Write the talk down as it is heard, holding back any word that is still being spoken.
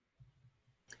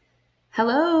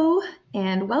Hello,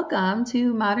 and welcome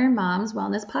to Modern Moms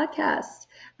Wellness Podcast.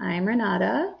 I'm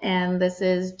Renata, and this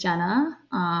is Jenna,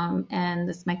 and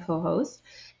this is my co-host.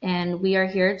 And we are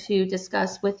here to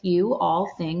discuss with you all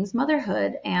things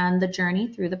motherhood and the journey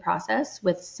through the process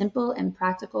with simple and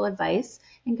practical advice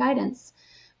and guidance.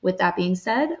 With that being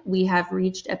said, we have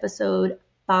reached episode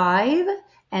 5,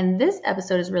 and this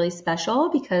episode is really special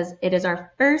because it is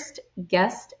our first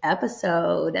guest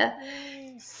episode.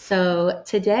 So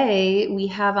today we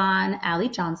have on Allie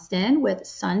Johnston with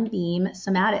Sunbeam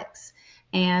Somatics.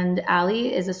 And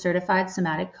Allie is a certified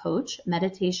somatic coach,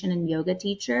 meditation and yoga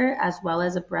teacher, as well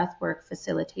as a breathwork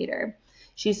facilitator.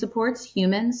 She supports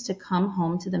humans to come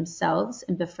home to themselves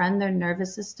and befriend their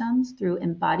nervous systems through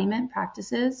embodiment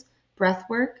practices,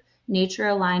 breathwork,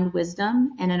 nature-aligned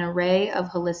wisdom, and an array of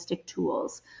holistic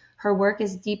tools. Her work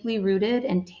is deeply rooted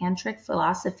in tantric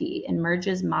philosophy and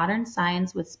merges modern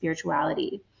science with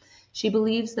spirituality. She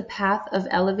believes the path of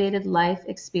elevated life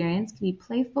experience can be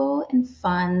playful and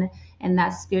fun, and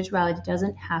that spirituality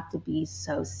doesn't have to be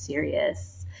so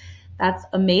serious. That's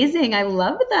amazing. I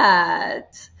love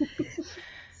that.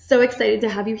 So excited to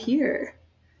have you here.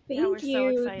 Thank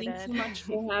you. Thanks so much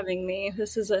for having me.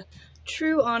 This is a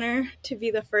true honor to be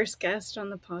the first guest on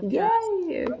the podcast.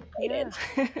 Yay!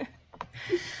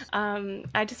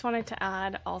 I just wanted to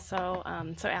add also,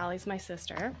 so Allie's my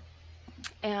sister,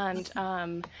 and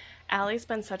Allie's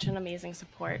been such an amazing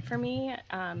support for me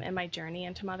in my journey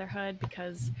into motherhood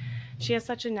because she has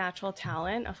such a natural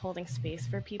talent of holding space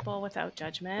for people without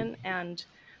judgment, and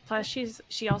plus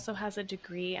she also has a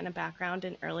degree and a background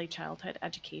in early childhood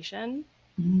education.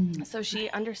 So she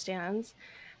understands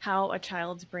how a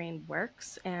child's brain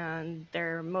works and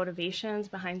their motivations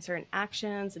behind certain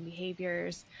actions and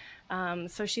behaviors.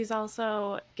 So she's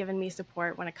also given me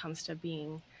support when it comes to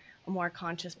being a more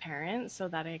conscious parent so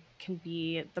that I can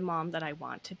be the mom that I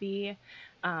want to be,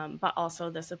 but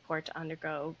also the support to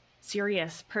undergo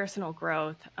serious personal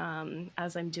growth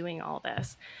as I'm doing all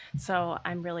this. So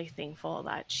I'm really thankful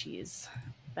that she's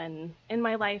been in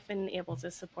my life and able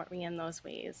to support me in those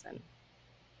ways. And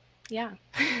yeah.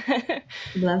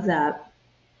 Love that.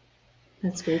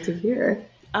 That's great to hear.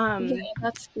 Yeah,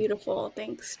 that's beautiful.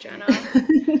 Thanks, Jenna.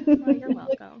 Well, you're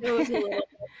welcome. It was a little bit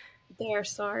there,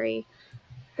 sorry,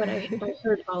 but I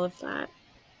heard all of that.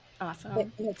 Awesome.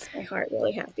 It makes my heart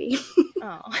really happy.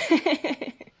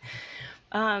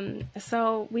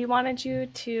 So we wanted you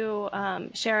to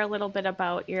share a little bit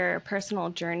about your personal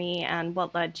journey and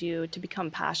what led you to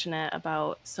become passionate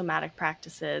about somatic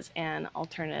practices and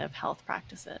alternative health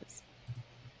practices.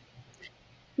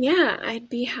 Yeah, I'd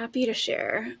be happy to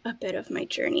share a bit of my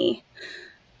journey.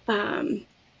 So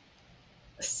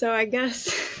I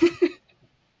guess,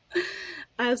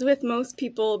 as with most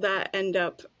people that end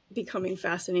up becoming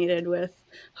fascinated with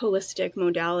holistic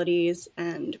modalities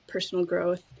and personal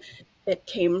growth, it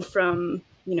came from,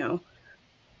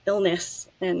 illness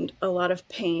and a lot of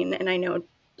pain. And I know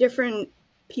different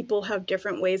people have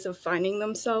different ways of finding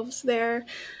themselves there.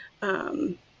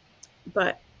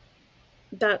 But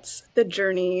that's the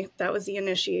journey. That was the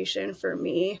initiation for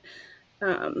me.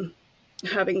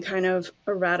 Having kind of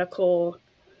a radical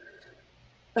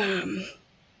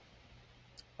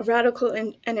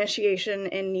initiation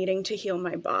in needing to heal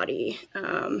my body.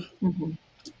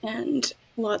 And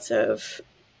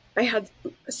I had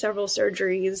several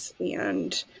surgeries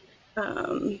and,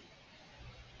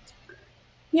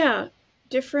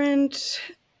 different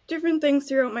things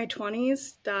throughout my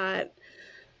 20s that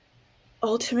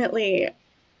ultimately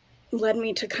led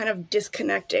me to kind of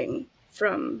disconnecting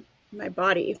from my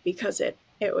body because it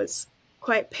was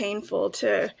quite painful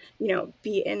to,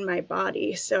 be in my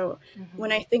body. So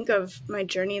when I think of my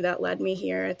journey that led me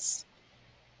here,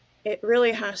 it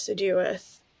really has to do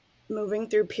with moving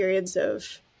through periods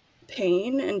of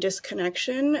pain and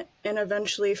disconnection and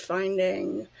eventually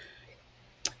finding,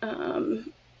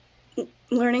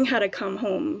 learning how to come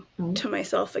home to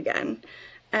myself again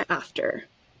after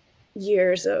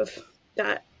years of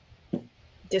that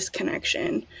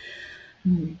disconnection.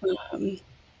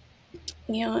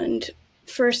 And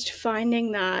first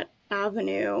finding that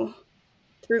avenue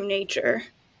through nature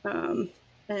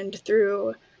and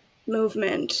through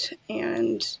movement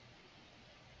and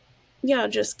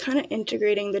just kind of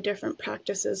integrating the different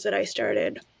practices that I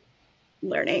started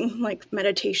learning, like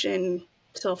meditation,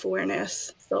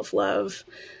 self-awareness, self-love,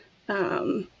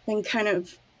 and kind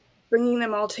of bringing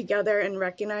them all together and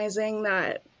recognizing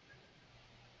that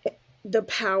the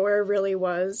power really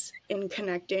was in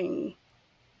connecting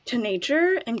to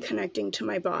nature and connecting to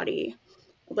my body.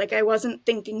 Like I wasn't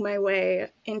thinking my way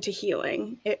into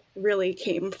healing. It really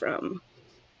came from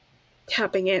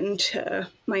tapping into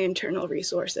my internal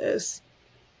resources.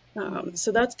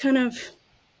 So that's kind of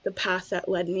the path that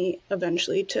led me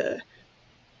eventually to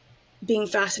being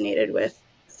fascinated with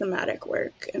somatic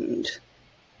work and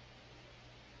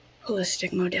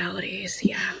holistic modalities.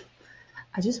 Yeah.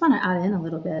 I just want to add in a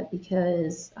little bit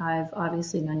because I've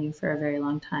obviously known you for a very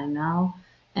long time now,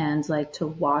 and like to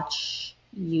watch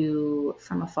you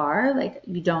from afar, like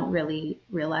you don't really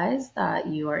realize that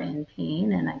you are in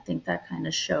pain. And I think that kind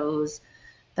of shows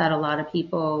that a lot of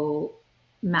people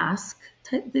mask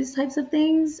these types of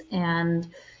things. And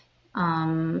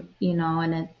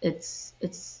and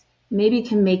it's maybe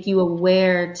can make you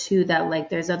aware too that like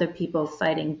there's other people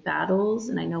fighting battles.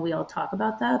 And I know we all talk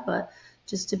about that, but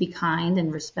just to be kind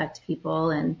and respect people,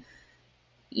 and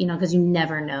because you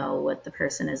never know what the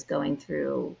person is going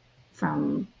through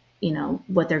from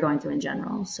what they're going through in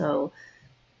general. So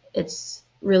it's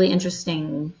really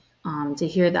interesting to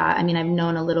hear that. I mean, I've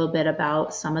known a little bit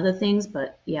about some of the things,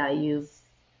 but yeah,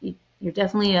 you're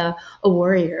definitely a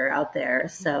warrior out there.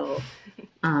 So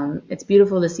it's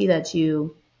beautiful to see that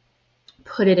you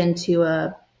put it into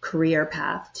a career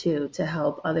path too, to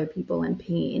help other people in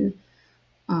pain.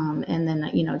 And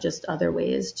then, just other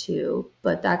ways too.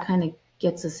 But that kind of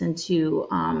gets us into,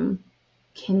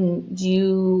 can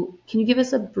you give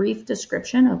us a brief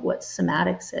description of what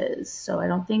somatics is? So I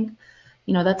don't think,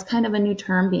 that's kind of a new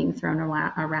term being thrown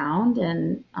around.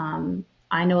 And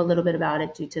I know a little bit about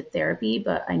it due to therapy,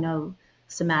 but I know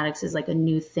somatics is like a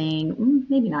new thing,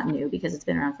 maybe not new because it's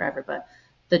been around forever, but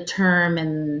the term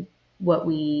and what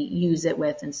we use it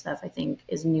with and stuff, I think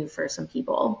is new for some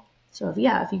people. So if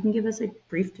you can give us a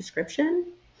brief description.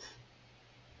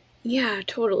 Yeah,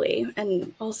 totally.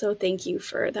 And also thank you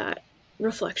for that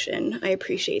reflection. I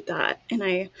appreciate that. And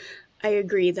I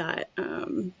agree that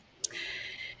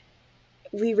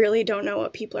we really don't know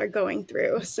what people are going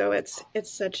through. So it's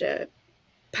such a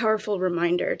powerful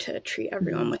reminder to treat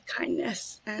everyone with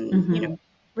kindness and,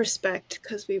 respect,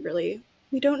 because we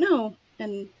don't know.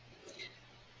 And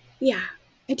yeah,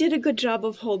 I did a good job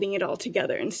of holding it all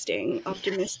together and staying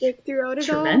optimistic throughout it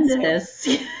all. Tremendous.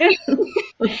 So,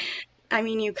 I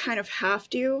mean, you kind of have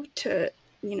to,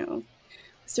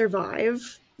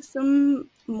 survive some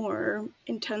more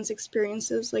intense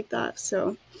experiences like that.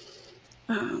 So,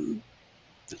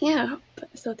 yeah,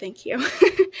 so thank you.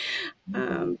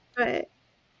 But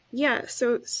yeah,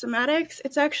 so somatics,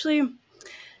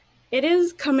 it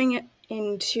is coming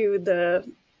into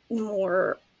the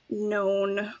more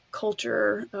known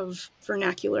culture of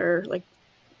vernacular. Like,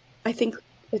 I think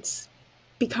it's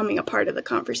becoming a part of the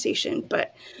conversation,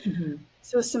 but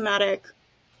so somatic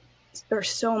or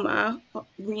soma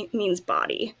means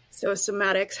body. So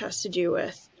somatics has to do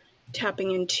with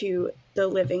tapping into the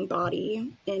living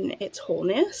body in its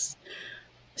wholeness.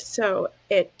 So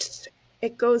it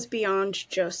goes beyond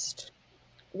just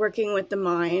working with the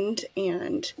mind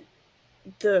and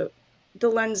the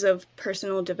lens of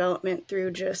personal development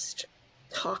through just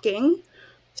talking.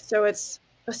 So it's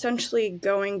essentially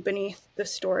going beneath the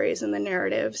stories and the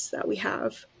narratives that we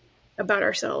have about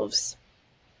ourselves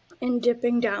and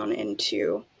dipping down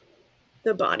into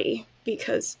the body,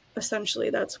 because essentially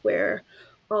that's where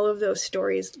all of those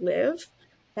stories live.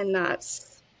 And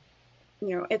that's,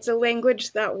 it's a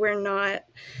language that we're not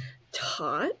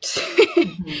taught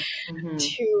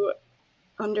to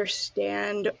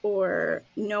understand or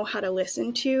know how to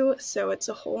listen to. So it's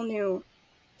a whole new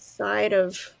side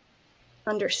of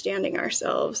understanding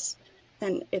ourselves.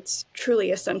 And it's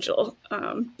truly essential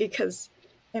because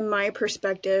in my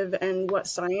perspective and what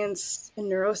science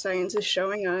and neuroscience is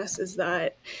showing us is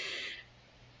that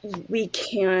we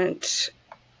can't,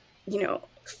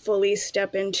 fully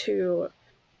step into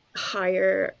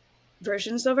higher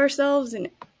versions of ourselves and,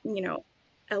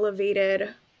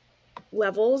 elevated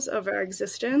levels of our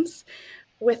existence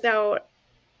without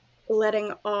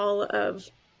letting all of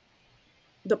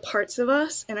the parts of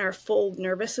us in our full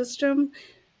nervous system,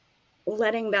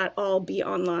 letting that all be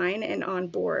online and on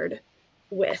board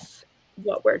with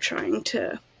what we're trying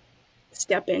to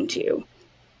step into.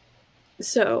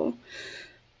 So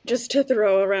just to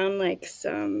throw around like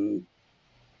some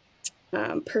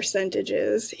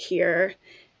percentages here,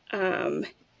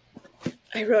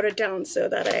 I wrote it down so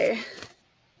that I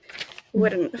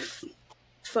wouldn't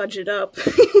fudge it up.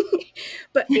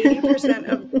 But 80%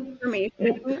 of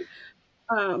information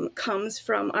comes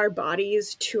from our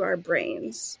bodies to our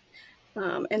brains.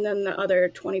 And then the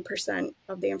other 20%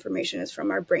 of the information is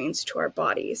from our brains to our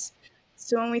bodies.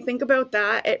 So when we think about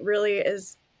that, it really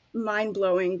is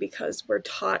mind-blowing because we're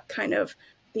taught kind of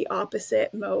the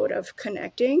opposite mode of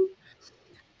connecting.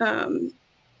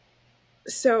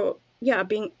 So yeah,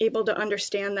 being able to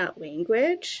understand that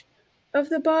language of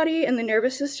the body and the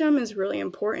nervous system is really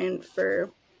important for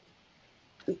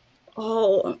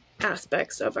all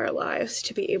aspects of our lives,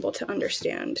 to be able to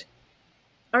understand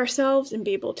ourselves and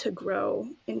be able to grow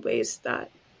in ways that,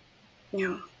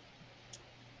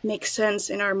 make sense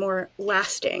and are more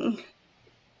lasting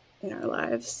in our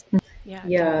lives. Yeah,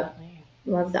 Yeah, definitely.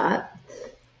 love that.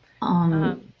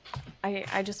 Um,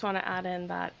 I just want to add in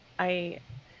that I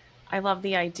love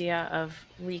the idea of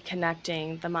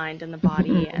reconnecting the mind and the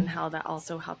body, and how that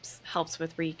also helps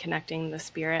with reconnecting the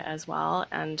spirit as well.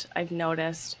 And I've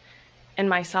noticed in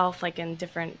myself, like in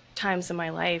different times in my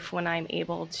life, when I'm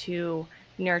able to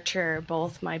nurture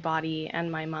both my body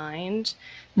and my mind,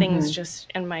 things just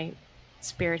in my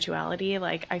spirituality,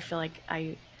 like I feel like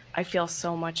I feel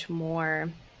so much more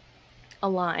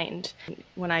aligned.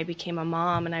 When I became a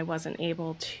mom and I wasn't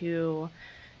able to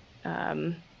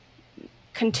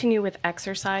continue with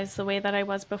exercise the way that I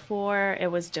was before, it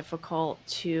was difficult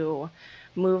to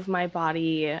move my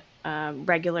body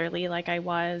regularly like I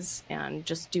was, and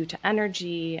just due to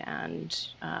energy and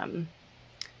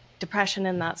depression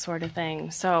and that sort of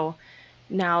thing. So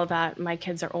now that my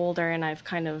kids are older and I've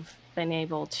kind of been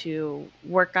able to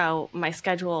work out my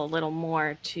schedule a little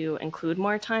more to include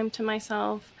more time to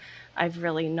myself, I've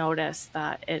really noticed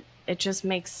that it just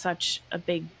makes such a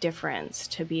big difference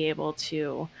to be able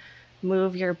to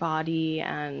move your body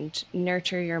and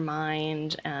nurture your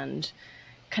mind and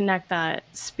connect that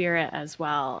spirit as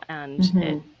well.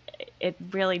 And it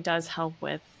really does help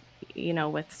with,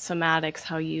 with somatics,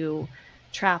 how you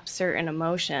trap certain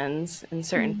emotions in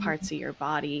certain parts of your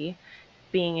body.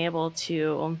 Being able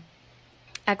to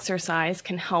exercise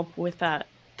can help with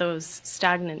those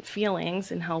stagnant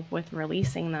feelings and help with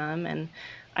releasing them. And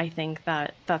I think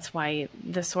that that's why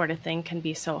this sort of thing can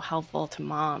be so helpful to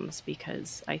moms,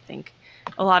 because I think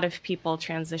a lot of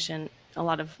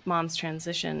moms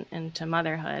transition into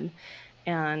motherhood,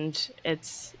 and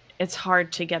it's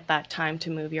hard to get that time to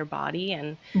move your body.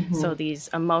 And so these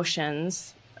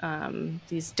emotions,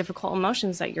 these difficult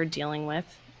emotions that you're dealing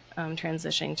with,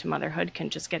 transitioning to motherhood, can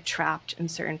just get trapped in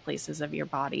certain places of your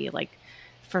body. Like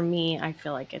for me, I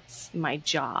feel like it's my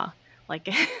jaw. Like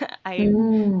I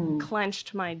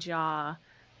clenched my jaw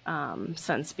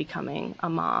since becoming a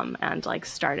mom, and like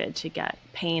started to get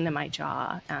pain in my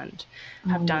jaw, and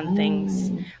have done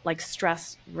things like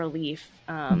stress relief.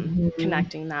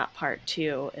 Connecting that part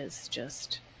too is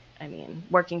just, I mean,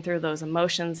 working through those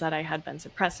emotions that I had been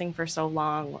suppressing for so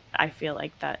long. I feel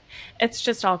like that it's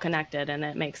just all connected, and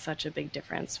it makes such a big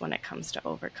difference when it comes to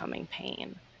overcoming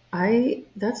pain.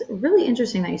 that's really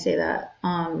interesting that you say that.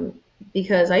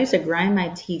 Because I used to grind my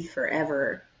teeth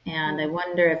forever. And I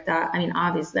wonder if that, I mean,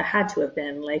 obviously that had to have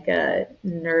been like a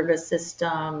nervous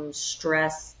system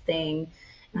stress thing.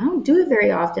 And I don't do it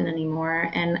very often anymore.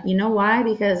 And you know why?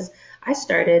 Because I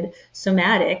started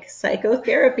somatic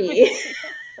psychotherapy.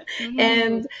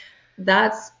 And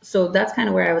that's kind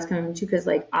of where I was coming to, because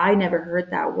like I never heard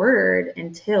that word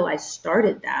until I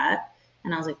started that.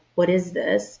 And I was like, what is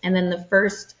this? And then the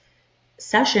first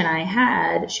session I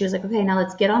had, she was like, okay, now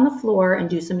let's get on the floor and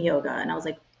do some yoga. And I was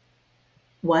like,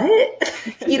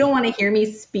 what? You don't want to hear me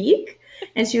speak?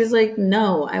 And she was like,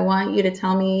 no, I want you to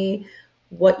tell me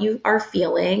what you are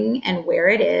feeling and where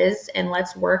it is, and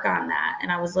let's work on that.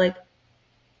 And I was like,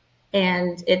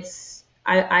 and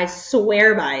I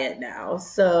swear by it now.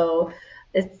 So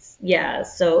yeah,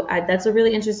 so that's a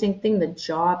really interesting thing, the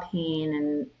jaw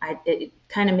pain. And it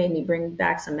kind of made me bring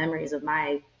back some memories of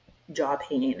my jaw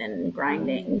pain and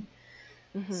grinding.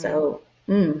 So,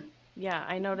 Yeah,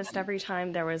 I noticed every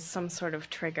time there was some sort of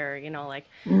trigger, like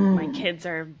my kids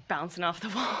are bouncing off the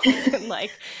walls, and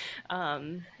like,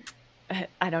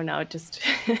 I don't know, just,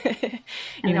 and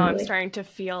then I'm like, starting to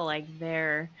feel like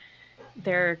their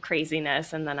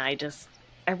craziness. And then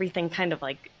everything kind of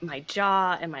like my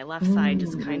jaw and my left side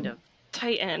just kind of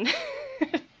tighten.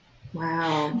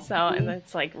 wow. So, and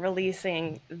it's like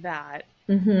releasing that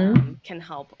can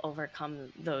help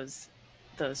overcome those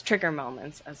trigger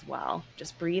moments as well.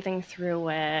 Just breathing through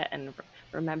it and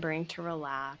remembering to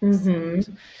relax.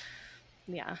 And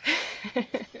yeah.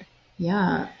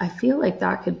 Yeah, I feel like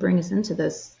that could bring us into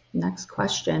this next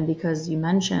question, because you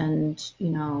mentioned,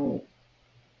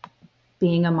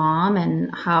 being a mom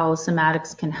and how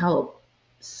somatics can help.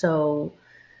 So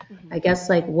I guess,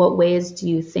 like, what ways do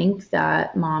you think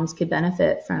that moms could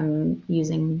benefit from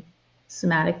using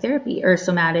somatic therapy, or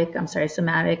somatic,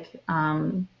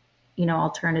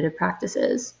 alternative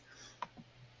practices?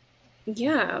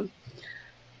 Yeah.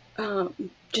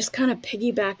 Just kind of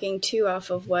piggybacking too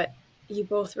off of what you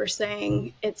both were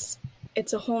saying, it's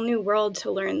a whole new world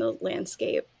to learn the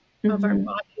landscape of our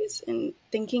bodies, and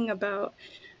thinking about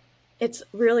it's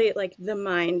really like the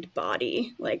mind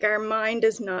body. Like our mind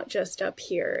is not just up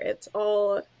here, it's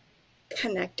all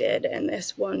connected in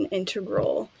this one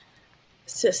integral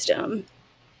system.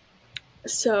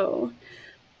 So,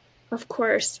 of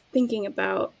course, thinking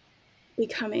about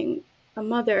becoming a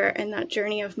mother and that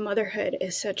journey of motherhood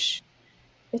is such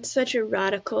a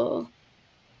radical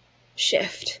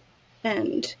shift.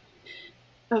 And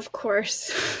of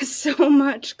course, so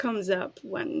much comes up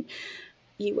when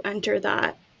you enter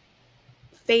that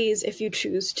phase if you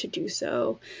choose to do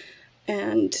so.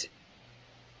 And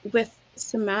with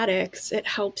somatics, it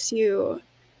helps you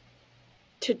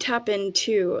to tap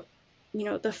into,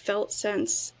 the felt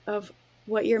sense of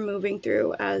what you're moving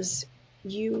through as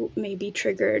you may be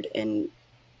triggered in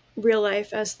real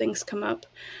life as things come up,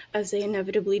 as they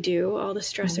inevitably do, all the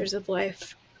stressors of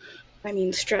life. I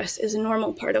mean, stress is a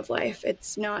normal part of life.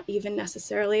 It's not even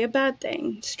necessarily a bad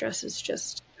thing. Stress is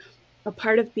just a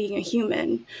part of being a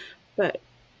human, but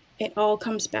it all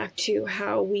comes back to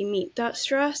how we meet that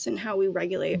stress and how we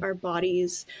regulate our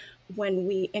bodies when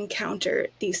we encounter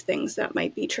these things that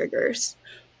might be triggers.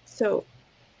 So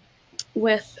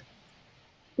with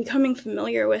becoming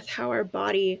familiar with how our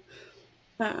body,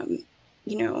 how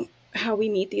we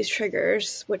meet these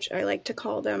triggers, which I like to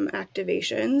call them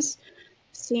activations,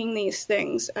 seeing these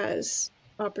things as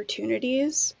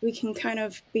opportunities, we can kind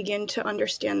of begin to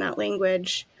understand that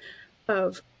language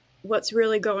of what's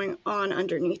really going on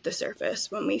underneath the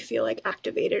surface when we feel like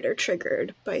activated or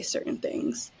triggered by certain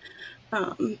things.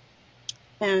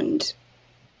 And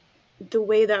the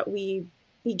way that we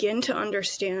begin to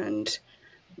understand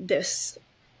this,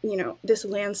 this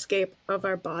landscape of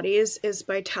our bodies is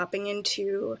by tapping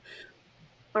into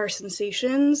our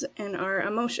sensations and our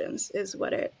emotions is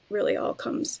what it really all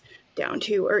comes down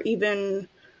to. Or even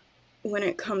when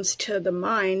it comes to the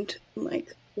mind,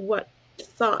 like what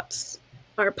thoughts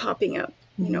are popping up,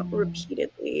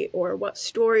 repeatedly, or what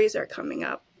stories are coming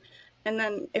up. And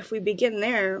then if we begin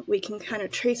there, we can kind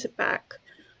of trace it back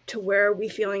to where are we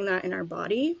feeling that in our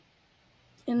body.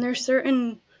 And there's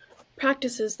certain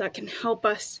practices that can help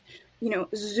us,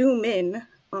 zoom in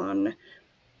on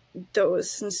those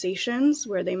sensations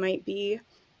where they might be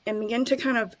and begin to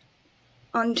kind of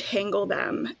untangle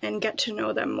them and get to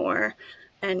know them more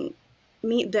and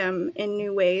meet them in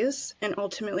new ways and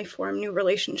ultimately form new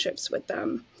relationships with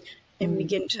them and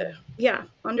begin to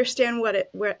understand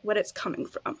what it's coming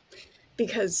from.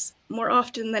 Because more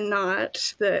often than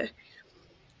not, the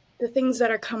things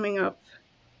that are coming up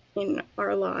in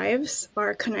our lives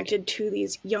are connected to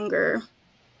these younger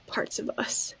parts of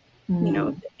us,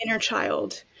 the inner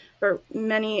child, or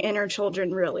many inner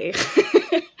children, really.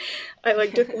 I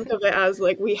like to think of it as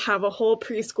like we have a whole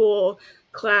preschool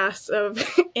class of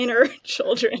inner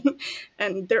children,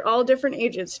 and they're all different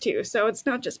ages too. So it's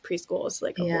not just preschool; it's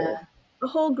like a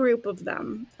whole group of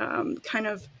them, kind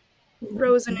of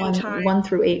frozen in time. 1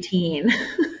 through 18.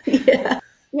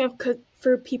 Yeah,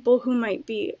 for people who might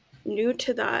be new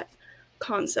to that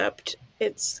concept,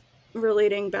 it's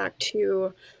relating back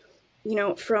to,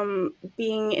 from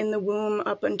being in the womb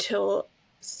up until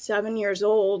 7 years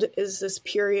old is this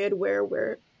period where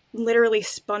we're literally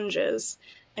sponges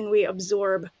and we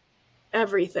absorb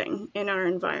everything in our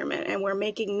environment and we're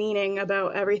making meaning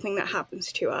about everything that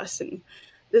happens to us. And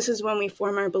this is when we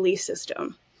form our belief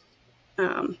system.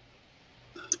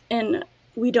 And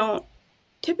we don't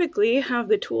typically have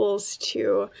the tools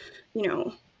to,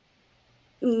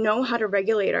 know how to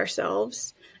regulate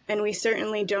ourselves. And we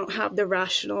certainly don't have the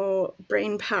rational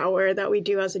brain power that we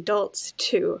do as adults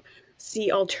to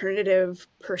see alternative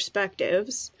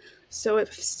perspectives. So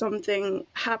if something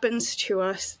happens to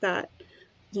us that,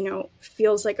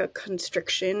 feels like a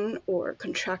constriction or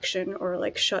contraction or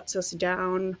like shuts us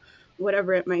down,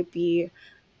 whatever it might be,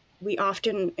 we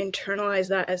often internalize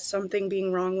that as something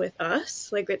being wrong with us.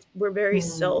 Like we're very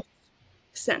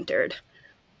self-centered.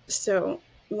 So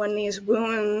when these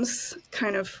wounds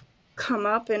kind of come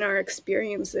up in our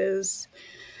experiences,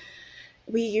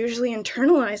 we usually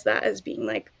internalize that as being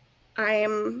like,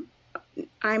 I'm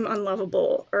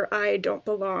unlovable, or I don't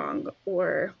belong,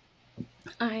 or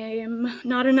I am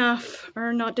not enough,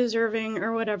 or not deserving,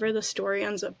 or whatever the story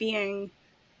ends up being.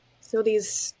 So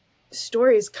these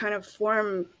stories kind of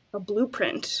form a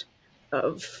blueprint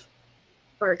of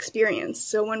our experience.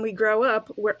 So when we grow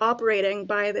up, we're operating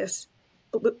by this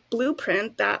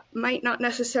blueprint that might not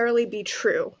necessarily be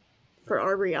true for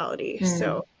our reality.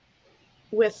 So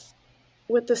with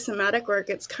the somatic work,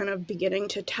 it's kind of beginning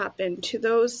to tap into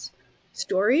those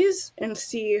stories and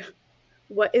see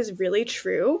what is really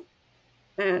true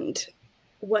and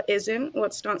what isn't,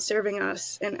 what's not serving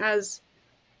us. And as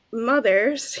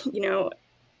mothers,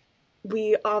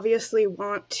 we obviously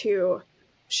want to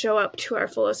show up to our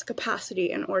fullest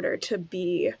capacity in order to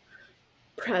be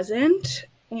present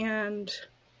and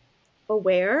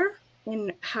aware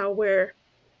in how we're,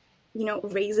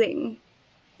 raising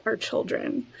our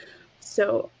children.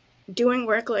 So doing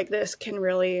work like this can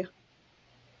really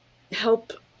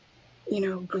help,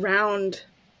 ground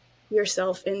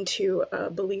yourself into a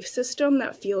belief system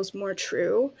that feels more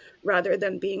true rather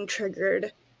than being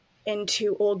triggered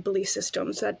into old belief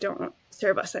systems that don't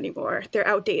serve us anymore. They're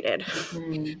outdated.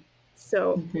 Mm-hmm.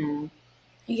 So, Mm-hmm.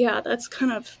 yeah, that's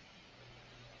kind of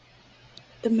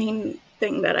the main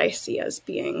thing that I see as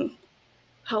being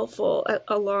helpful,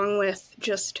 along with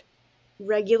just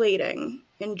regulating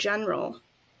in general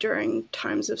during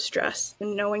times of stress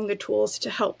and knowing the tools to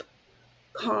help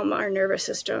calm our nervous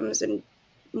systems and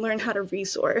learn how to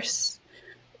resource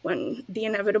when the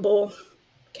inevitable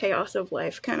chaos of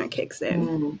life kind of kicks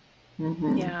in.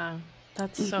 Mm-hmm. Yeah,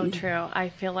 that's so Mm-hmm. true. I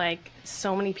feel like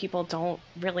so many people don't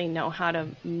really know how to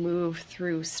move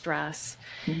through stress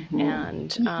Mm-hmm.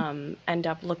 and end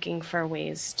up looking for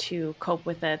ways to cope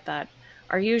with it that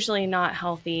are usually not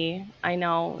healthy. I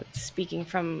know, speaking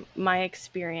from my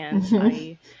experience, Mm-hmm.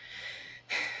 I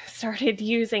started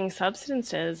using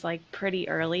substances like pretty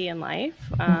early in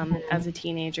life, as a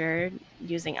teenager,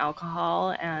 using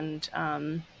alcohol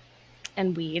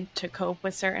and weed to cope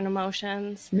with certain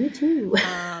emotions. Me too.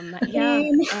 Yeah,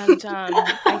 and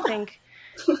I think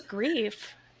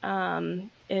grief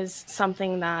is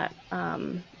something that,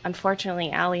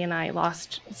 unfortunately, Allie and I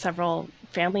lost several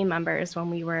family members when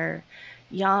we were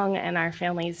young, and our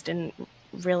families didn't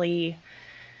really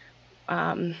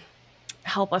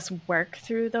help us work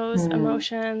through those Mm,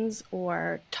 emotions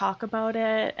or talk about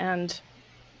it. And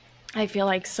I feel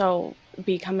like, so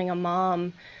becoming a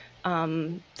mom,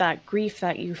 that grief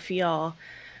that you feel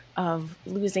of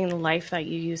losing the life that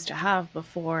you used to have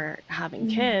before having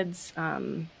kids,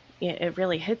 it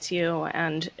really hits you.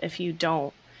 And if you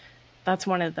don't, that's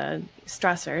one of the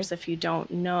stressors. If you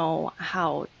don't know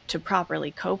how to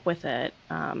properly cope with it,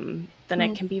 then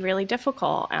it can be really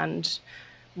difficult. And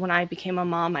when I became a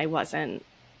mom, I wasn't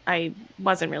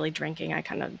really drinking. I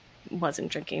kind of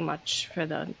wasn't drinking much for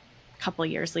the couple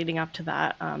years leading up to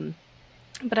that.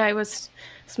 But I was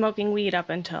smoking weed up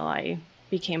until I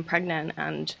became pregnant,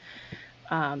 and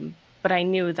but I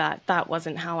knew that that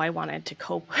wasn't how I wanted to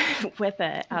cope with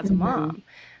it as a mhm,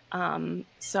 mom.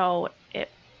 So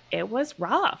it was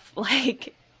rough.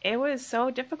 Like, it was so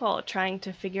difficult trying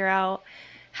to figure out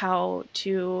how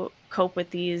to cope with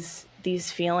these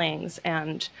feelings,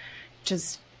 and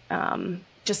just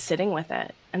sitting with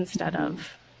it instead mhm.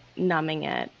 of numbing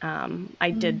it.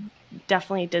 I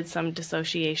definitely did some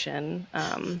dissociation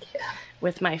Yeah.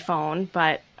 with my phone,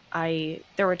 but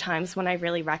there were times when I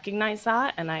really recognized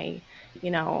that, and I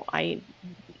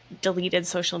deleted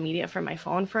social media from my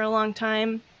phone for a long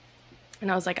time,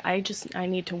 and I was like, I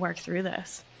need to work through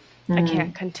this. I Mm,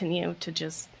 can't continue to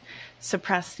just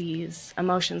suppress these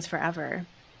emotions forever.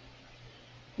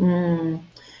 mm.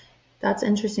 That's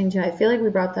interesting too. I feel like we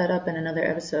brought that up in another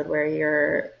episode where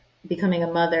you're becoming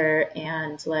a mother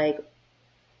and like,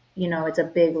 it's a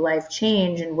big life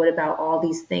change. And what about all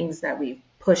these things that we've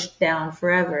pushed down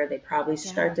forever? They probably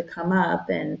start Yeah. to come up.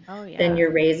 And Oh then yeah.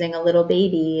 you're raising a little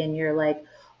baby and you're like,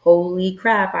 holy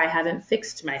crap, I haven't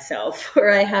fixed myself, or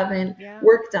I haven't Yeah.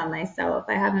 worked on myself.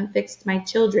 I haven't fixed my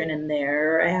children in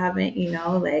there, or I haven't,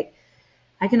 like,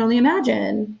 I can only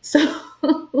imagine. So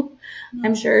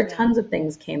I'm sure Yeah. tons of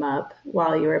things came up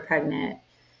while you were pregnant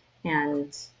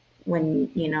and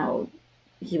when,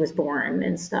 he was born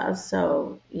and stuff.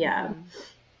 So yeah. hmm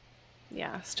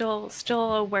Yeah, still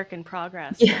a work in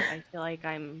progress, Yeah. but I feel like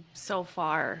I'm so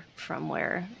far from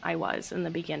where I was in the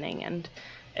beginning, and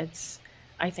it's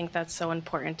I think that's so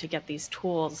important to get these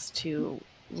tools to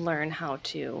learn how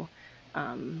to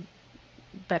um,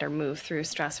 better move through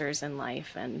stressors in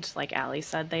life. And like Allie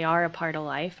said, they are a part of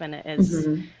life, and it is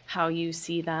Hmm. how you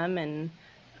see them, and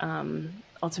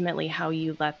ultimately how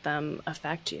you let them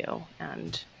affect you.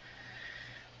 And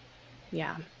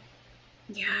yeah.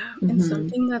 Yeah, and Hmm.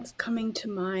 something that's coming to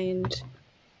mind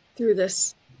through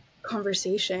this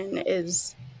conversation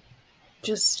is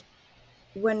just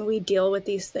when we deal with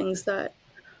these things that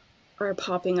are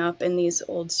popping up in these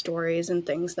old stories and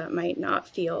things that might not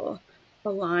feel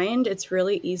aligned, it's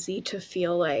really easy to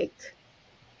feel like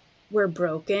we're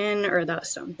broken or that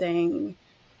something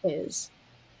is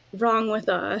wrong with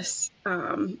us.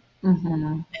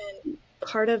 Hmm.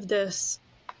 Part of this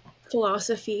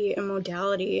philosophy and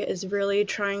modality is really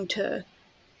trying to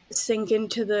sink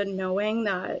into the knowing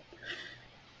that,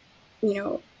 you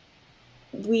know,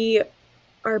 we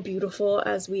are beautiful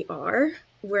as we are.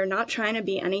 we're not trying to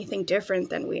be anything different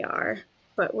than we are,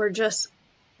 but we're just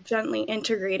gently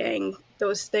integrating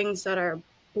those things that are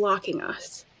blocking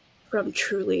us from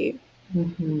truly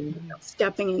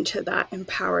stepping into that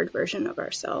empowered version of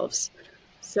ourselves.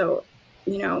 So,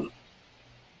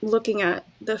 looking at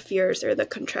the fears or the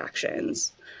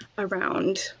contractions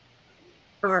around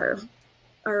our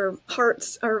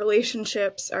hearts, our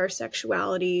relationships, our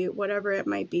sexuality, whatever it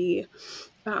might be,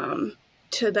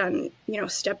 to then,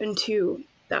 step into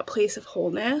that place of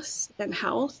wholeness and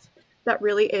health that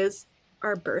really is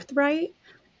our birthright.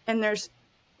 And there's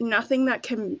nothing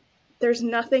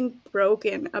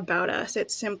broken about us.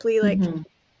 It's simply like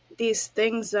these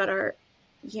things that are,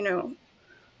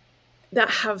 that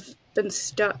have been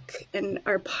stuck and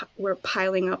we're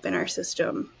piling up in our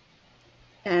system.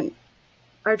 And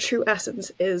our true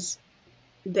essence is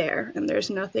there, and there's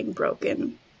nothing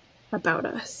broken about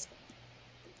us.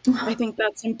 I think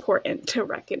that's important to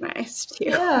recognize too.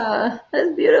 Yeah,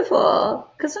 that's beautiful.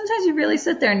 Because sometimes you really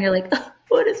sit there and you're like, oh,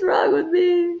 what is wrong with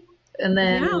me? And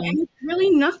then, and it's really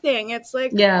nothing. It's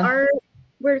like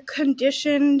we're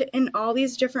conditioned in all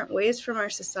these different ways from our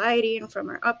society and from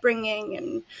our upbringing,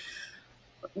 and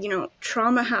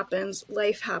trauma happens,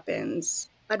 life happens,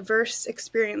 adverse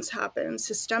experience happens,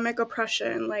 systemic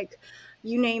oppression, like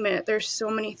you name it. There's so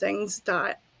many things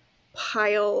that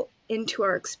pile into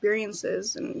our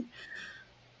experiences and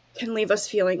can leave us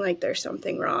feeling like there's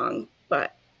something wrong,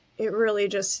 but it really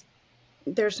just,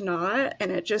 there's not.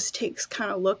 And it just takes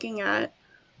kind of looking at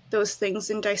those things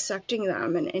and dissecting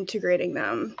them and integrating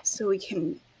them so we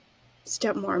can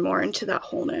step more and more into that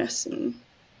wholeness and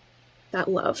that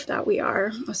love that we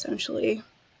are, essentially.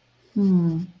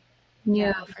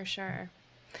 Yeah, for sure.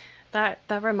 That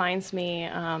reminds me,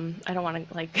 I don't want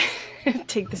to like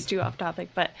take this too off topic,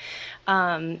 but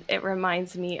it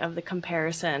reminds me of the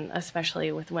comparison,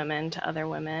 especially with women to other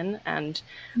women. And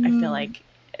I feel like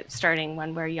starting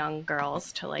when we're young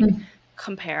girls to like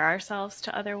compare ourselves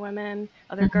to other women,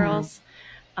 other girls.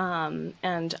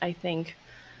 And I think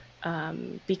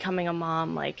becoming a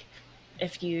mom, like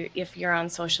if you're on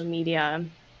social media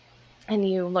and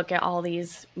you look at all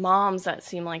these moms that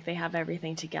seem like they have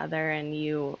everything together,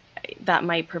 and that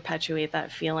might perpetuate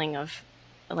that feeling of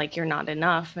like you're not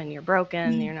enough and you're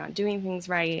broken, you're not doing things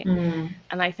right. And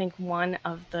I think one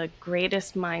of the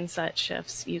greatest mindset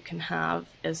shifts you can have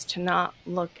is to not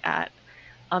look at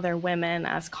other women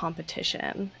as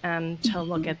competition and to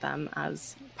look at them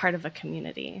as part of a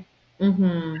community.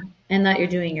 And that you're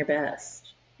doing your best.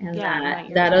 And Yeah,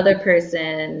 that other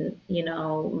person,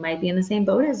 might be in the same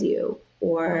boat as you.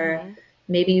 Or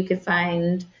maybe you could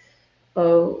find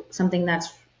something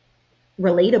that's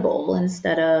relatable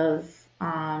instead of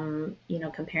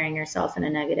comparing yourself in a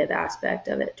negative aspect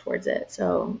of it towards it.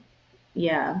 So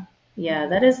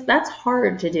that's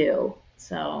hard to do.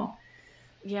 So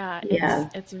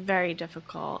it's very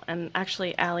difficult. And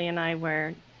actually Allie and I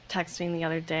were texting the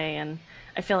other day, and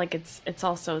I feel like it's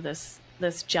also this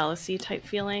jealousy type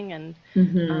feeling. And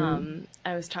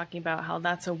I was talking about how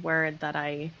that's a word that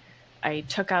I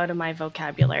took out of my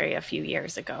vocabulary a few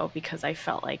years ago because I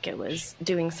felt like it was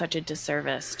doing such a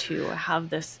disservice to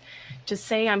have this, to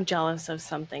say I'm jealous of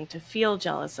something, to feel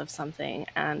jealous of something.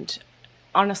 And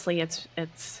honestly,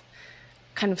 it's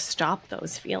kind of stop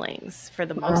those feelings for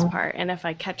the most part. And if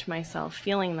I catch myself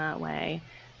feeling that way,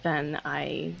 then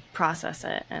I process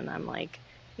it and I'm like,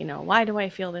 why do I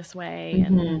feel this way?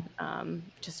 And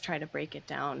just try to break it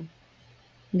down.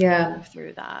 And move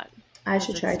through that. I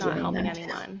should try doing that. It's not helping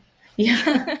anyone.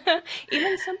 Yeah.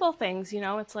 Even simple things,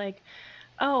 it's like,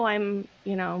 oh, I'm,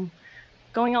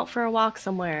 going out for a walk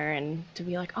somewhere, and to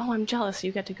be like, oh, I'm jealous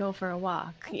you get to go for a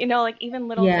walk. Like even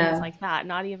little things like that,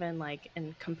 not even like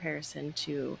in comparison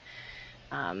to,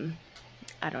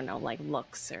 I don't know, like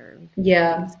looks or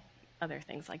other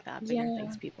things like that, bigger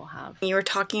things people have. You were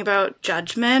talking about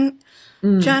judgment,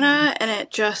 Jenna, and it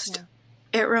just,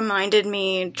 it reminded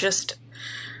me just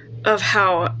of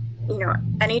how,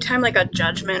 anytime like a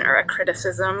judgment or a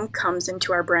criticism comes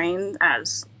into our brain,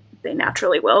 as they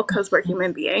naturally will because we're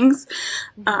human beings,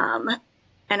 and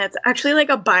it's actually like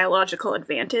a biological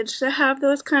advantage to have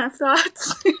those kind of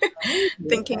thoughts.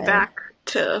 Thinking back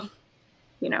to,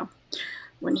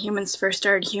 when humans first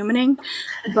started humaning.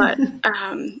 But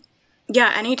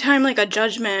anytime like a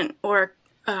judgment or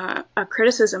a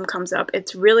criticism comes up,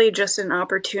 it's really just an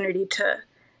opportunity to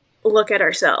look at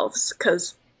ourselves,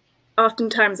 because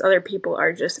oftentimes other people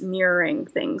are just mirroring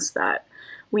things that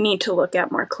we need to look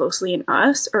at more closely in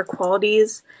us, or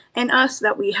qualities in us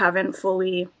that we haven't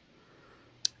fully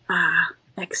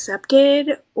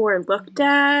accepted or looked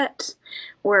at,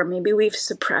 or maybe we've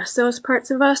suppressed those parts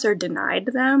of us or denied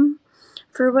them.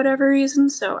 for whatever reason.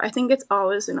 So I think it's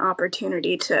always an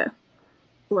opportunity to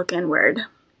look inward.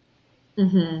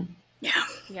 Mm-hmm. Yeah.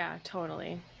 Yeah,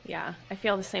 totally. Yeah. I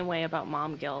feel the same way about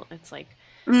mom guilt. It's like,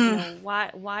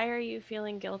 why are you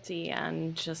feeling guilty?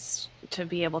 And just to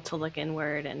be able to look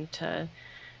inward and to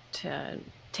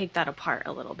take that apart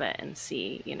a little bit and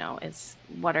see,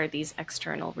 what are these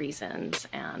external reasons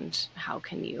and how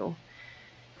can you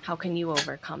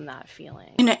overcome that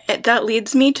feeling? And that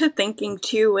leads me to thinking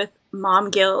too with mom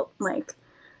guilt, like,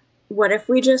 what if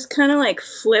we just kind of like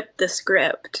flipped the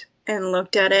script and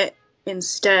looked at it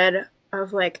instead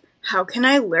of like, how can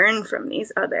I learn from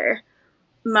these other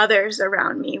mothers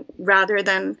around me, rather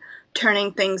than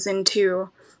turning things into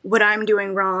what I'm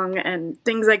doing wrong and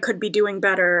things I could be doing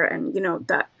better, and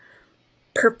that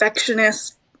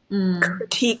perfectionist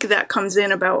critique that comes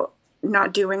in about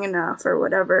not doing enough or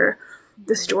whatever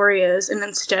the story is, and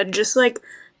instead just like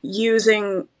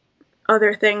using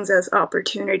other things as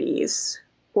opportunities,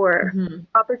 or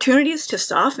opportunities to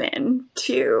soften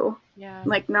too. Yeah.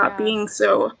 Like not being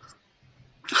so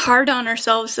hard on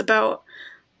ourselves about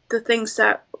the things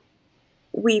that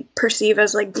we perceive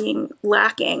as like being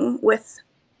lacking with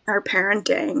our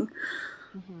parenting.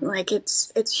 Like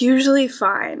it's usually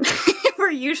fine. We're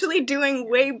usually doing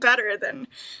way better than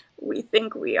we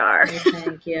think we are. I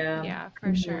think, yeah. Yeah,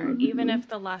 for sure. Even if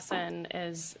the lesson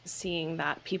is seeing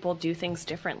that people do things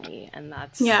differently, and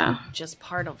that's just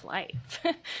part of life.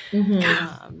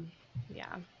 Yeah.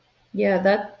 Yeah,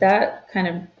 that kind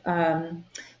of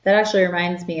that actually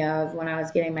reminds me of when I was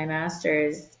getting my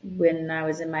master's. When I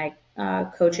was in my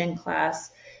coaching class,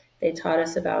 they taught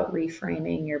us about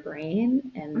reframing your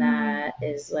brain, and that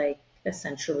is like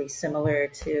essentially similar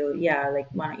to, like,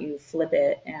 why don't you flip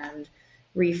it and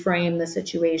reframe the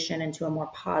situation into a more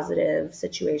positive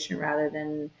situation rather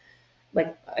than,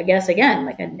 like, I guess again,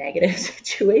 like a negative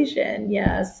situation.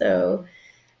 Yeah, so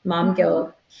mom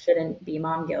guilt shouldn't be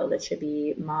mom guilt. It should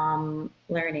be mom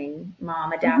learning,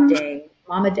 mom adapting,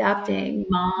 mom adapting,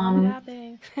 mom,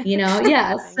 adapting.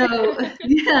 yeah. So,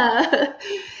 yeah.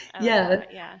 Yeah.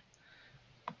 Yeah.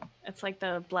 It's like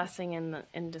the blessing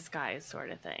in disguise sort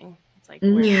of thing. It's like,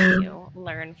 Mm-hmm. where do you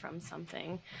learn from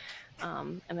something?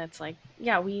 And it's like,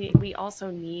 we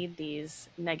also need these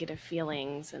negative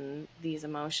feelings and these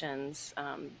emotions,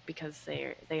 because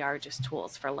they are just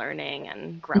tools for learning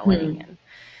and growing,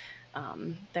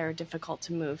 and they're difficult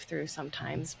to move through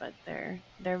sometimes, but they're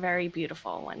very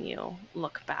beautiful when you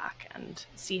look back and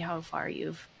see how far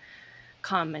you've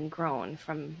come and grown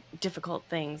from difficult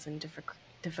things and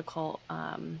difficult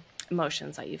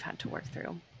emotions that you've had to work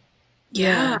through.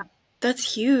 Yeah,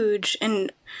 that's huge.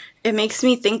 And it makes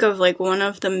me think of like one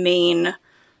of the main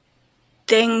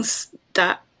things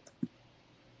that,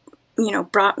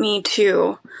 brought me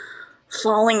to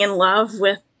falling in love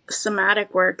with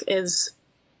somatic work is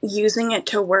using it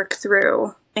to work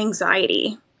through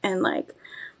anxiety, and like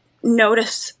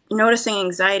noticing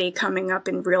anxiety coming up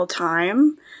in real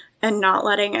time and not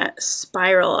letting it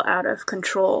spiral out of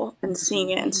control, and seeing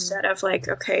it instead of like,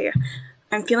 okay,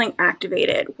 I'm feeling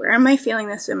activated. Where am I feeling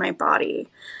this in my body?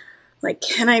 Like,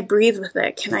 can I breathe with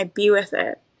it? Can I be with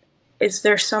it? Is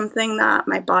there something that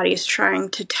my body is trying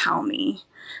to tell me?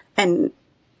 And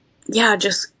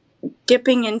just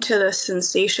dipping into the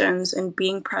sensations and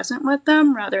being present with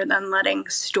them, rather than letting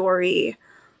story,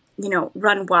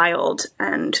 run wild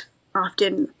and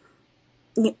often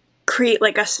create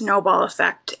like a snowball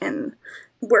effect in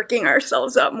working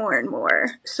ourselves up more and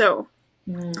more. So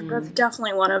that's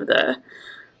definitely one of the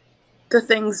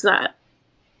things that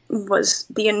was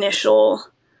the initial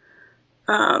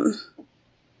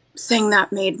thing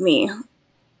that made me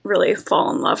really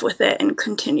fall in love with it and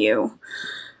continue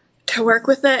to work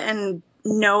with it, and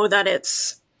know that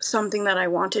it's something that I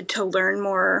wanted to learn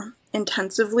more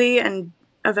intensively and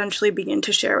eventually begin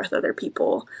to share with other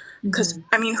people. Because,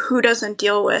 I mean, who doesn't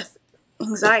deal with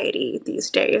anxiety these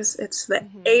days? It's the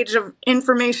age of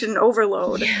information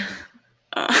overload.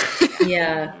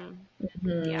 Yeah.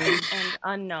 Yeah, and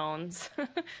unknowns.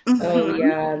 Oh,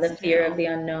 yeah, the fear of the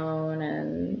unknown,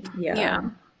 and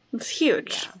it's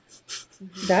huge.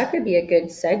 That could be a good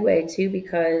segue too,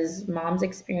 because moms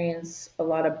experience a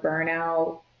lot of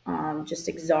burnout, just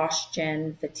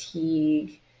exhaustion,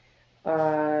 fatigue,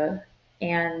 and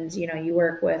you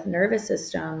work with nervous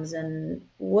systems. And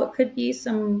what could be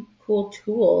some cool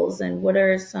tools, and what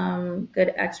are some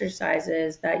good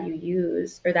exercises that you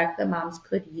use, or that the moms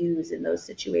could use in those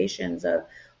situations of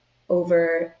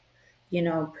over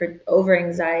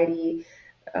anxiety,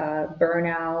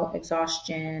 burnout,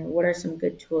 exhaustion? What are some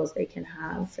good tools they can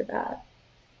have for that?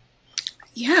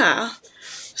 Yeah.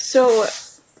 So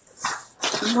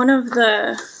one of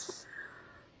the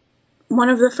one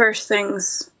of the first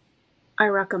things I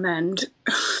recommend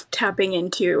tapping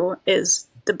into is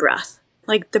the breath.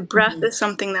 Like, the breath is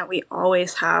something that we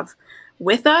always have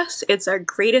with us. It's our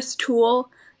greatest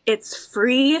tool. It's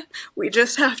free. We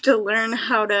just have to learn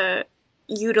how to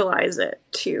utilize it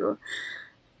to,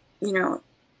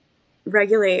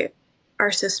 regulate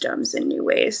our systems in new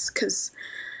ways, because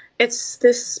it's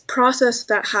this process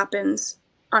that happens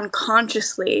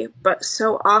unconsciously, but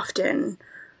so often,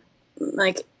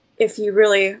 like, if you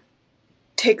really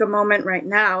take a moment right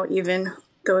now, even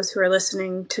those who are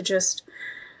listening, to just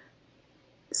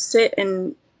sit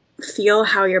and feel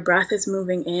how your breath is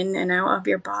moving in and out of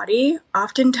your body.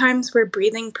 Oftentimes we're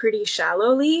breathing pretty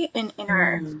shallowly in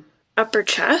our upper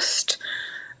chest,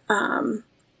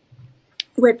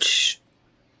 which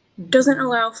doesn't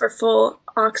allow for full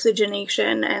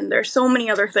oxygenation, and there's so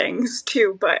many other things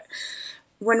too. But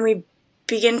when we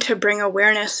begin to bring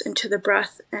awareness into the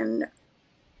breath and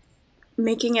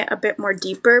making it a bit more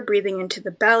deeper, breathing into the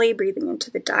belly, breathing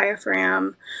into the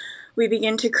diaphragm, we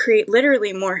begin to create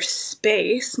literally more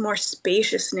space, more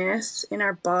spaciousness in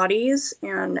our bodies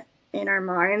and in our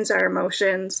minds, our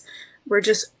emotions. We're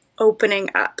just opening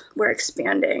up, we're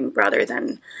expanding, rather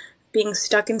than being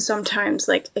stuck in, sometimes,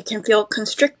 like, it can feel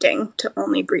constricting to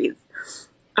only breathe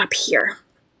up here.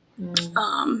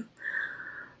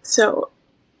 So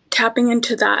tapping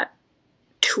into that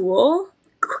tool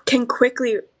can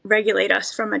quickly regulate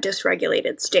us from a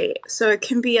dysregulated state. So it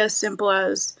can be as simple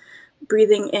as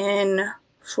breathing in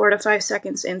 4 to 5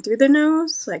 seconds in through the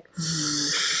nose, like,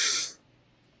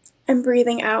 and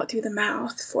breathing out through the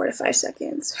mouth 4 to 5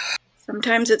 seconds.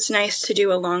 Sometimes it's nice to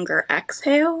do a longer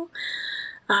exhale,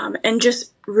 and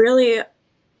just really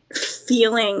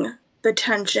feeling the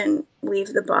tension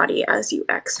leave the body as you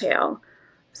exhale.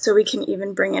 So we can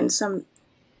even bring in some,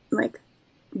 like,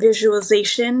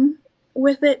 visualization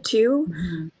with it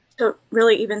too. So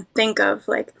really even think of,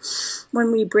 like,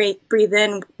 when we breathe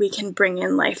in, we can bring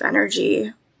in life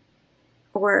energy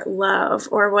or love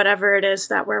or whatever it is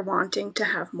that we're wanting to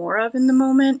have more of in the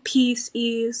moment, peace,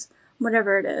 ease,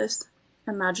 whatever it is.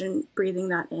 Imagine breathing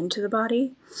that into the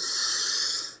body.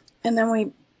 And then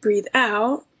we breathe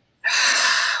out,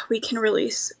 we can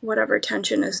release whatever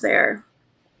tension is there.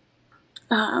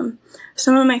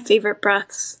 Some of my favorite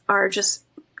breaths are just,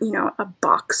 a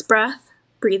box breath,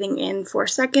 breathing in 4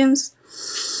 seconds,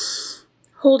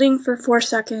 holding for 4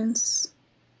 seconds,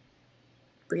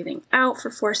 breathing out for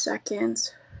 4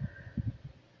 seconds,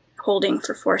 holding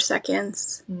for 4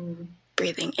 seconds,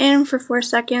 breathing in for 4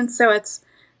 seconds. So it's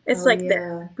this,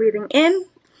 breathing in,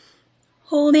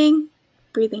 holding,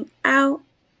 breathing out,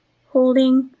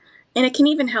 holding. And it can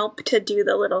even help to do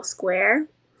the little square.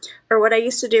 Or what I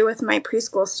used to do with my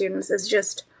preschool students is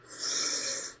just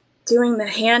doing the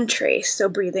hand trace. So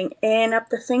breathing in up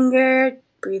the finger,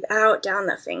 breathe out down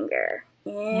the finger.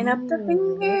 In up the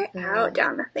finger, out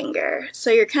down the finger. So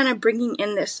you're kind of bringing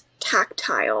in this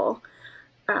tactile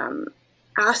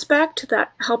aspect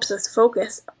that helps us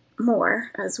focus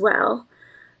more as well,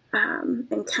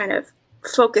 and kind of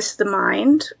focus the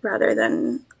mind rather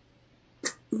than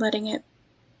letting it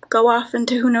go off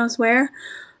into who knows where.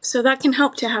 So that can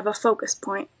help to have a focus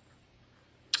point.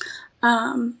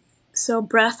 So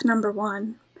breath number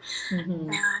 1.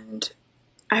 And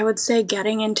I would say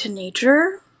getting into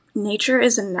nature. Nature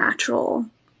is a natural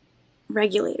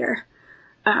regulator.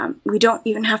 We don't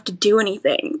even have to do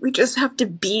anything. We just have to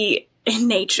be in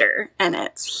nature, and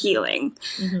it's healing.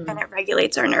 And it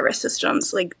regulates our nervous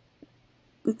systems. Like,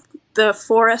 the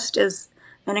forest is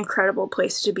an incredible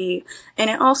place to be. And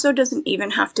it also doesn't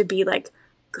even have to be like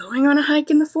going on a hike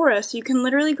in the forest. You can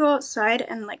literally go outside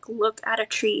and, like, look at a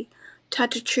tree,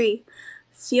 touch a tree,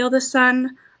 feel the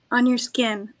sun on your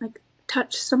skin, like,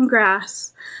 touch some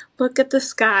grass, look at the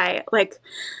sky, like,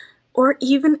 or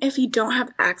even if you don't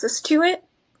have access to it,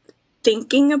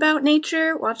 thinking about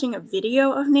nature, watching a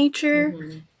video of nature,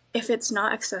 if it's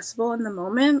not accessible in the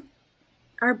moment,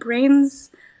 our brains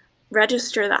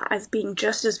register that as being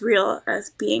just as real as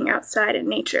being outside in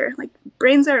nature. Like,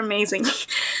 brains are amazing.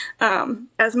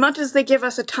 As much as they give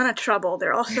us a ton of trouble,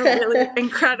 they're also really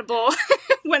incredible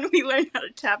when we learn how to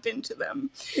tap into them.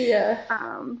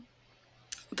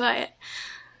 But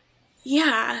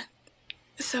yeah,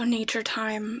 so nature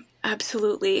time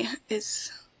absolutely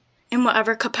is, in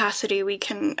whatever capacity we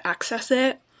can access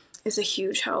it, is a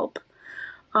huge help.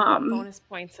 Bonus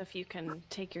points if you can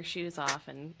take your shoes off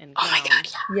and ground. Oh my God,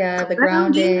 yeah, the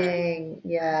grounding.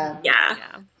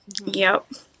 Yep.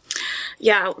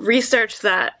 Yeah, research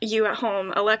that, you at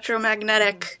home.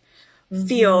 Electromagnetic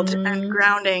field and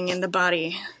grounding in the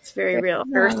body. It's very real.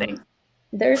 Earthing.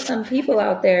 There's some people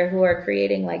out there who are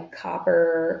creating, like,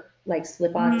 copper like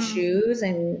slip-on shoes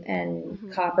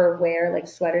and copper wear, like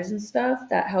sweaters and stuff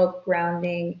that help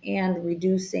grounding and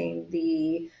reducing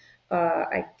the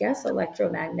I guess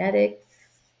electromagnetic,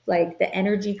 like the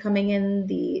energy coming in,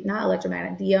 the not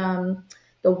electromagnetic,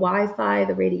 the Wi-Fi,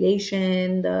 the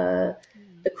radiation, the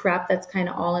crap that's kind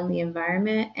of all in the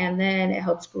environment, and then it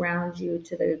helps ground you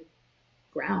to the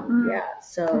ground. Yeah.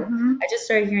 So I just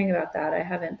started hearing about that. I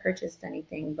haven't purchased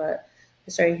anything, but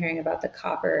I started hearing about the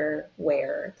copper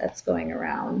wear that's going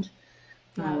around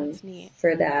Oh, that's neat.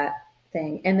 for that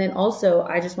thing. And then also,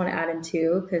 I just want to add in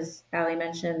too, because Allie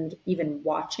mentioned even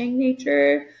watching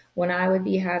nature. When I would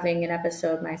be having an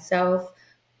episode myself,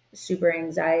 super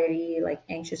anxiety, like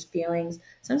anxious feelings,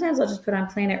 sometimes I'll just put on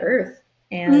Planet Earth.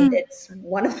 And it's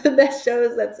one of the best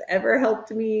shows that's ever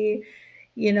helped me,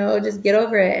 just get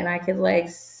over it. And I could like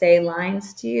say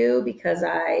lines to you because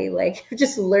I like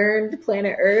just learned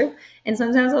Planet Earth. And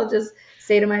sometimes I'll just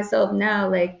say to myself now,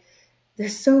 like,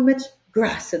 there's so much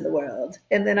grass in the world.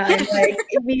 And then I'm like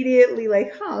immediately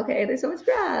like, okay, there's so much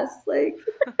grass. Like,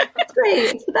 that's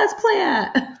great. It's the best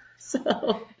plant.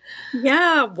 So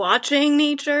Yeah, watching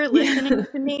nature, listening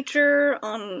to nature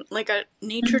on like a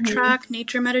nature track,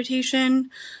 nature meditation,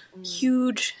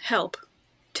 huge help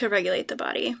to regulate the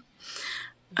body.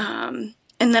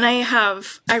 And then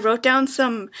I wrote down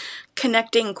some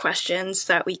connecting questions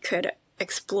that we could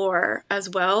explore as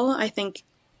well. I think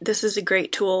this is a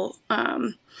great tool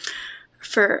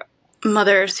for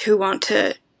mothers who want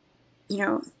to,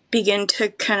 begin to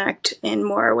connect in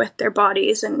more with their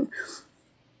bodies and,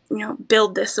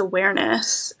 build this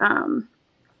awareness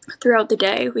throughout the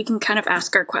day. We can kind of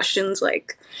ask our questions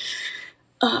like,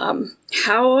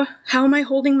 how am I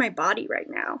holding my body right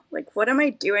now? Like, what am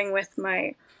I doing with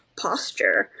my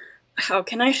posture? How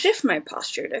can I shift my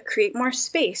posture to create more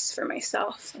space for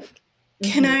myself? Like,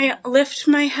 can I lift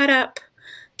my head up?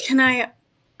 Can I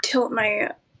tilt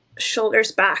my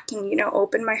shoulders back and,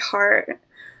 open my heart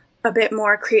a bit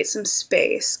more, create some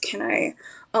space? Can I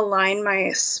align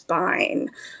my spine?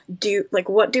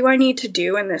 What do I need to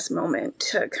do in this moment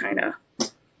to kind of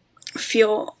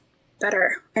feel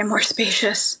better and more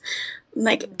spacious?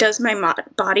 Like, does my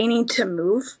body need to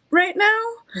move right now?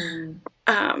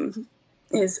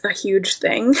 Is a huge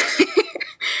thing.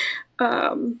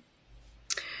 And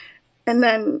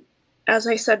then, as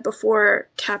I said before,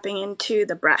 tapping into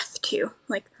the breath too.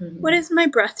 Like, what is my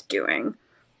breath doing?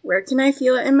 Where can I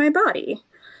feel it in my body?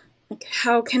 Like,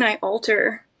 how can I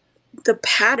alter the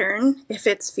pattern if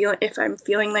I'm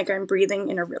feeling like I'm breathing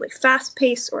in a really fast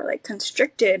pace or like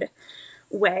constricted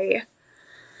way,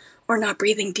 or not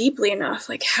breathing deeply enough?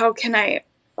 Like, how can I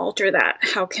alter that?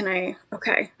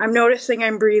 I'm noticing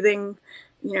I'm breathing,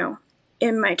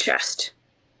 in my chest.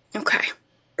 Okay,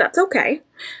 that's okay.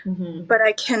 But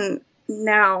I can,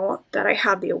 now that I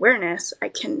have the awareness, I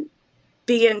can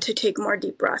begin to take more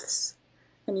deep breaths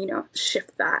and,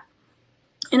 shift that.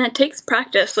 And it takes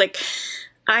practice. Like,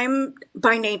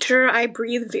 by nature, I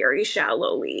breathe very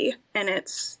shallowly, and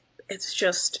it's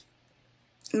just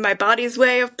my body's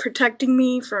way of protecting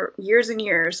me for years and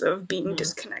years of being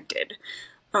disconnected.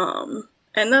 And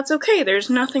that's okay. There's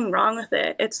nothing wrong with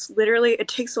it. It's literally, it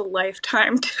takes a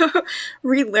lifetime to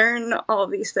relearn all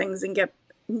these things and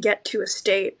get to a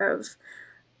state of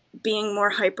being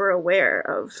more hyper aware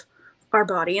of our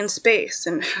body and space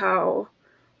and how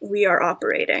we are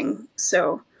operating.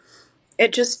 So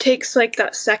it just takes like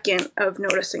that second of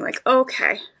noticing, like,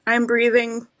 okay, I'm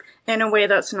breathing in a way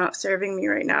that's not serving me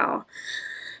right now,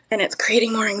 and it's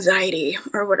creating more anxiety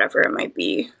or whatever it might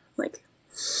be. Like,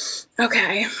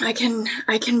 okay, I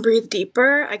can breathe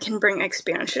deeper. I can bring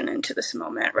expansion into this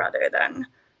moment rather than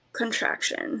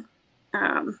contraction.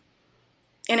 And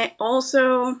it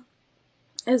also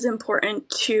is important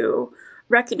to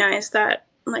recognize that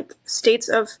like states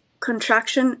of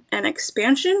contraction and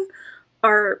expansion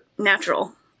are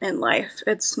natural in life.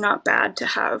 It's not bad to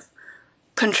have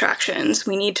contractions.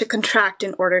 We need to contract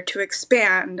in order to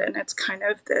expand, and it's kind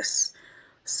of this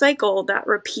cycle that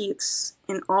repeats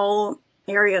in all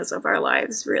areas of our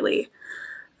lives, really.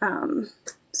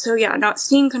 So yeah, not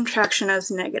seeing contraction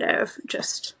as negative,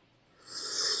 just,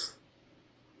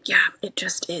 yeah, it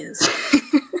just is.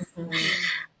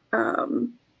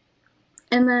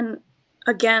 And then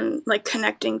again, like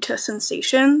connecting to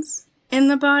sensations in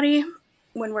the body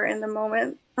when we're in the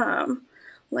moment.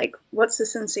 Like, what's the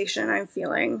sensation I'm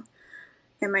feeling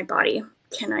in my body?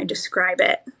 Can I describe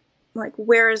it? Like,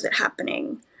 where is it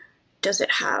happening? Does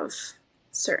it have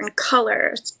certain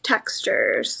colors,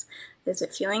 textures? Is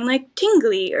it feeling like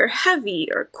tingly or heavy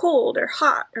or cold or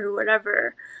hot or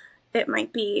whatever it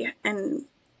might be? And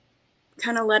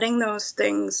kind of letting those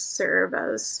things serve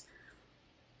as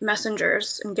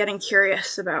messengers and getting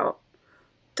curious about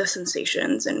the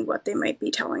sensations and what they might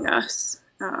be telling us.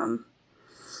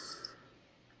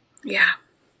 Yeah.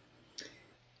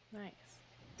 Nice.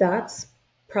 That's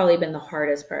probably been the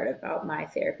hardest part about my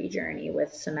therapy journey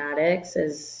with somatics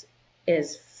is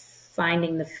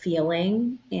finding the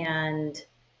feeling and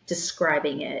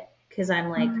describing it. Because I'm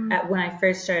like, when I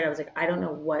first started, I was like, I don't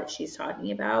know what she's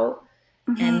talking about.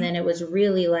 And then it was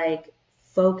really like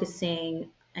focusing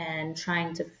and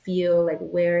trying to feel like,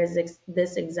 where is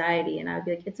this anxiety? And I would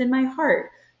be like, it's in my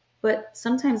heart. But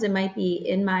sometimes it might be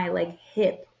in my like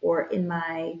hip or in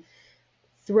my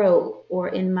throat or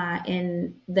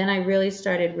then I really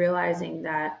started realizing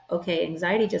that, okay,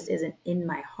 anxiety just isn't in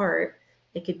my heart.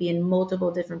 It could be in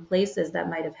multiple different places that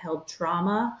might have held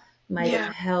trauma, might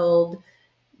have held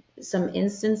some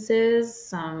instances,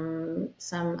 some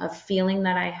a feeling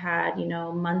that I had,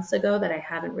 months ago that I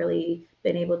haven't really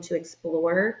been able to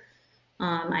explore.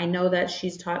 I know that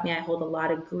she's taught me I hold a lot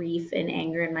of grief and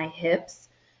anger in my hips,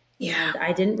 and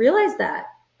I didn't realize that.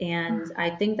 And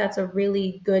I think that's a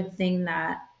really good thing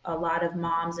that a lot of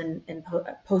moms and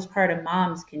postpartum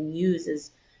moms can use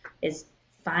is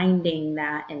finding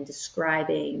that and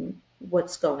describing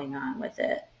what's going on with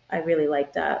it. I really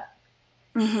like that.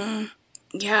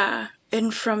 Yeah.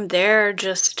 And from there,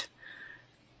 just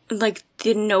like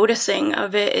the noticing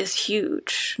of it is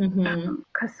huge.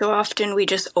 Because so often we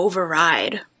just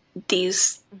override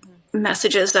these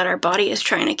messages that our body is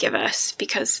trying to give us.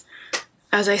 Because,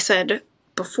 as I said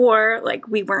before, like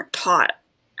we weren't taught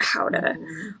how to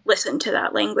listen to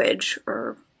that language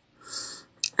or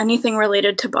anything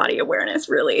related to body awareness,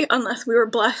 really, unless we were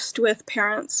blessed with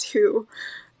parents who,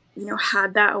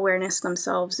 had that awareness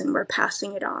themselves and were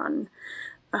passing it on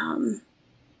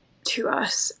to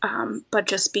us. But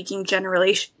just speaking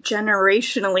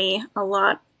generationally, a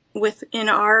lot within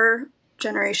our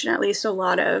generation, at least, a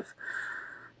lot of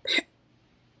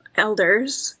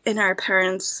elders in our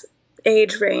parents'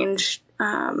 age range,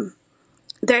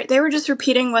 they were just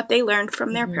repeating what they learned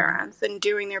from their parents and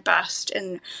doing their best.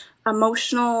 And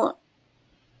emotional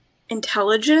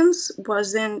intelligence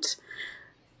wasn't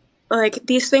like,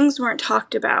 these things weren't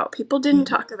talked about. People didn't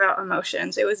talk about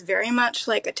emotions. It was very much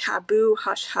like a taboo,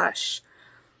 hush hush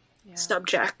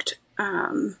subject.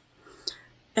 And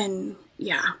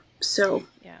so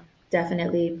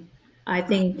definitely, I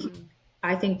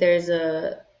think there's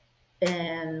an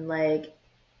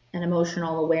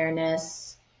emotional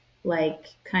awareness, like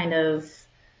kind of,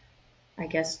 I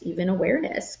guess, even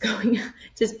awareness going on,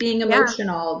 just being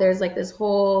emotional. There's like this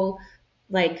whole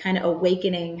like kind of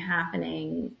awakening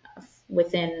happening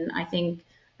within, I think,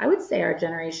 I would say our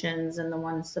generations and the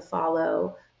ones to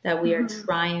follow, that we are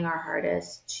trying our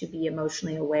hardest to be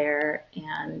emotionally aware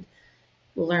and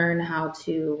learn how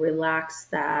to relax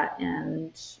that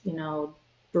and,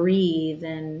 breathe.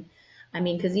 And I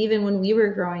mean, because even when we were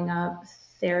growing up,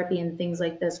 therapy and things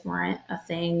like this weren't a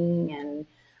thing. And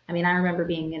I mean, I remember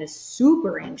being a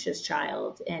super anxious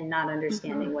child and not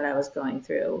understanding what I was going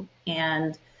through.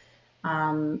 And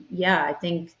I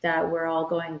think that we're all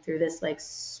going through this like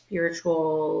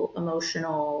spiritual,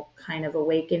 emotional kind of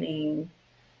awakening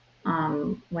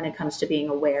when it comes to being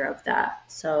aware of that.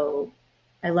 So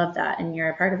I love that, and you're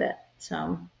a part of it.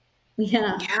 So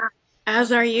yeah.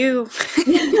 As are you.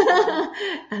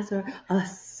 As are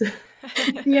us.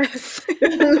 Yes.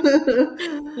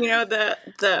 The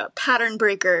pattern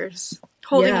breakers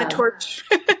holding the torch.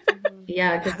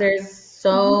 Yeah, because there's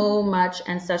so much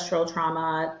ancestral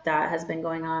trauma that has been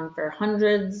going on for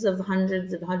hundreds of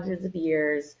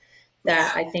years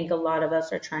that I think a lot of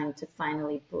us are trying to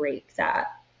finally break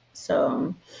that.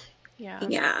 So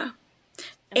And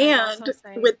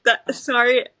with that,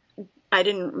 sorry, I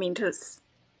didn't mean to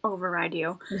override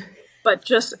you, but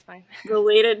just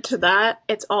related to that,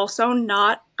 it's also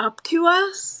not up to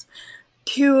us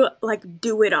to like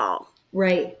do it all.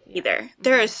 Right. Either.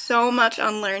 There is so much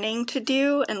unlearning to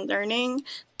do and learning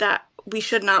that we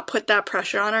should not put that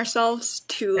pressure on ourselves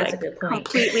to like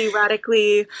completely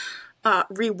radically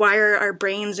rewire our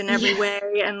brains in every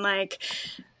way and like,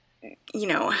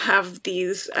 have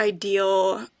these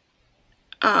ideal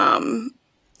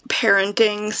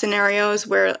parenting scenarios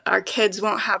where our kids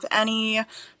won't have any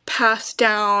passed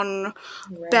down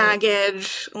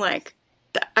baggage. Like,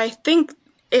 I think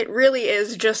it really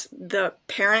is just the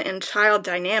parent and child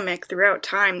dynamic throughout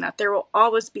time, that there will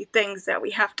always be things that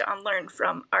we have to unlearn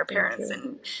from our parents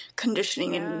and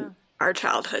conditioning in our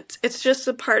childhoods. It's just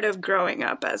a part of growing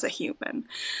up as a human.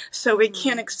 So we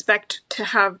can't expect to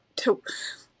have to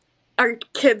our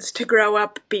kids to grow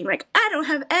up being like, I don't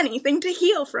have anything to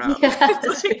heal from. Yeah,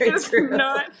 that's like, very true.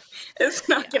 It's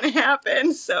not going to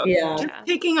happen. So just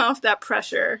taking off that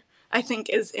pressure, I think,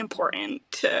 is important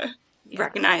to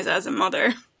recognize as a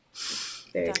mother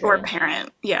or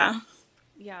parent. Yeah.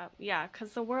 Yeah,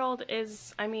 because the world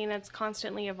is, I mean, it's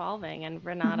constantly evolving, and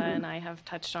Renata and I have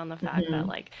touched on the fact that,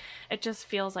 like, it just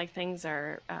feels like things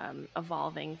are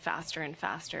evolving faster and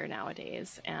faster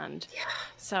nowadays, and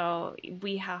so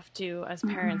we have to, as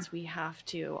parents, we have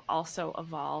to also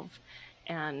evolve,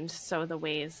 and so the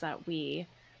ways that we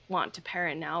want to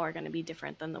parent now are going to be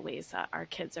different than the ways that our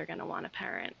kids are going to want to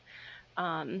parent.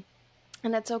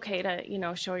 And it's okay to, you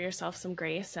know, show yourself some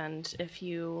grace. And if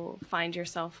you find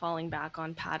yourself falling back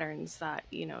on patterns that,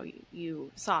 you know,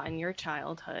 you saw in your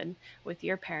childhood with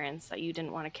your parents that you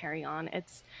didn't want to carry on,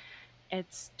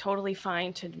 it's totally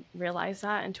fine to realize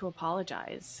that and to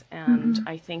apologize. And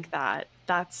I think that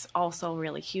that's also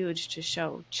really huge, to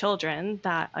show children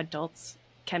that adults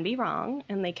can be wrong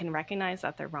and they can recognize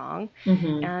that they're wrong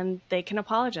and they can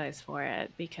apologize for it,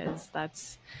 because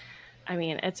that's, I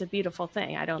mean, it's a beautiful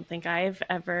thing. I don't think I've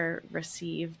ever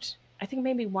received, I think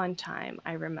maybe one time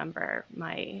I remember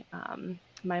my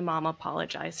mom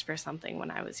apologized for something when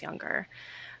I was younger,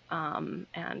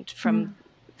 and from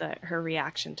her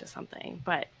reaction to something,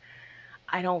 but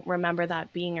I don't remember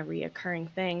that being a reoccurring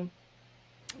thing.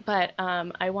 But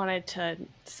I wanted to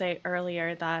say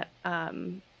earlier that,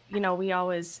 you know, we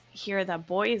always hear that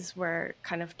boys were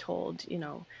kind of told, you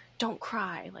know, don't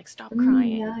cry, like stop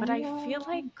crying. But I feel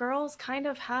like girls kind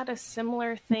of had a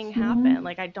similar thing happen.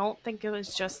 Like, I don't think it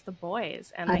was just the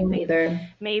boys. And I think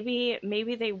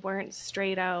maybe they weren't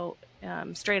straight up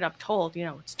told, you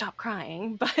know, stop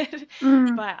crying. But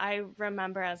but I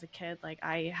remember as a kid, like,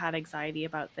 I had anxiety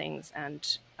about things,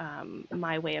 and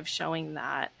my way of showing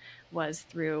that was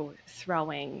through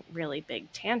throwing really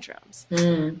big tantrums.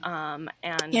 And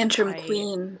Tantrum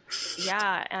queen.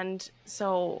 Yeah, and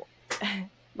so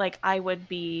like, I would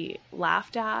be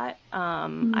laughed at.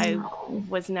 I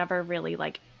was never really,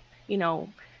 like, you know,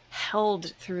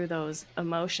 held through those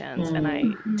emotions. And I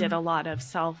did a lot of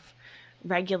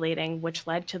self-regulating, which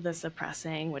led to the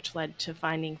suppressing, which led to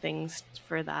finding things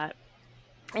for that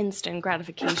instant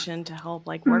gratification to help,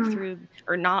 like, work through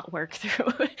or not work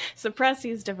through, suppress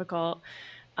these difficult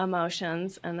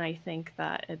emotions. And I think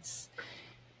that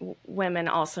women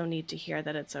also need to hear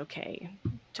that it's okay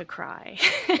to cry.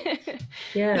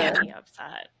 Yeah. Be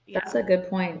upset. That's a good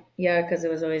point. Yeah, because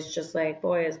it was always just like,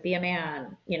 boys, be a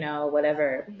man, you know,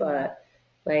 whatever. But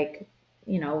like,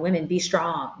 you know, women, be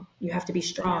strong. You have to be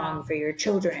strong for your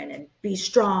children, and be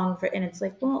strong for, and it's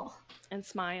like, well, and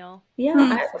smile.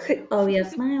 Yeah. Oh yeah,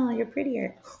 smile. You're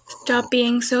prettier. Stop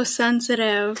being so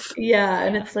sensitive. Yeah,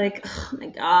 and it's like, oh my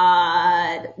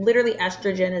God, literally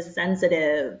estrogen is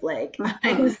sensitive. Like,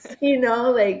 you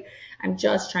know, like, I'm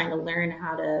just trying to learn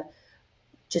how to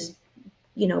just,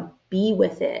 you know, be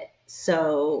with it.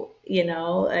 So, you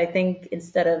know, I think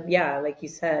instead of, like you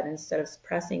said, instead of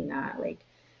suppressing that, like,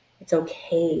 it's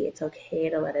okay. It's okay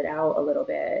to let it out a little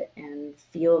bit and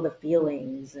feel the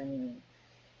feelings, and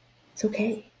it's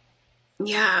okay.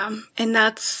 Yeah. And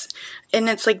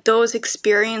it's like those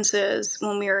experiences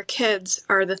when we were kids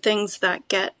are the things that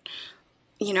get,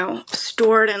 you know,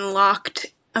 stored and locked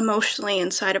emotionally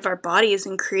inside of our bodies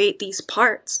and create these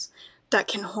parts that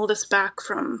can hold us back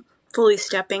from fully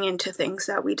stepping into things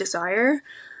that we desire.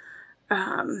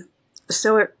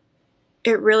 So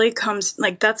it really comes,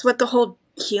 like, that's what the whole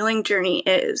healing journey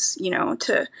is, you know,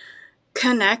 to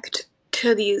connect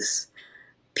to these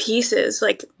pieces.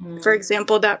 Like, for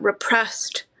example, that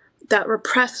repressed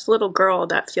little girl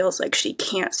that feels like she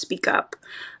can't speak up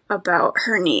about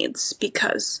her needs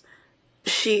because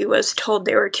she was told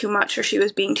they were too much, or she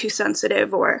was being too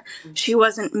sensitive, or she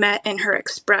wasn't met in her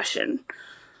expression.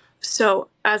 So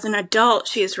as an adult,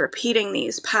 she is repeating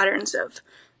these patterns of,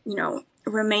 you know,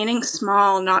 remaining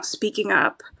small, not speaking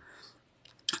up.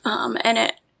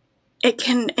 And it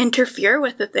can interfere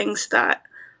with the things that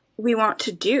we want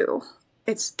to do.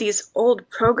 It's these old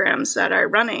programs that are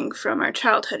running from our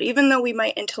childhood, even though we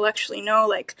might intellectually know,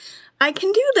 like, I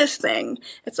can do this thing.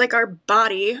 It's like our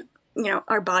body, you know,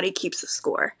 our body keeps a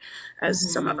score,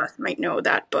 as some of us might know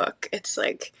that book. It's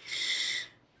like,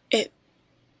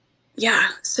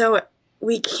 so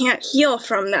we can't heal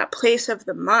from that place of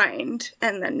the mind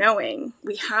and the knowing.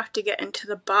 We have to get into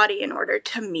the body in order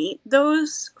to meet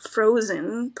those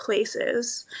frozen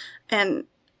places and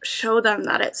show them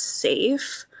that it's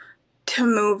safe to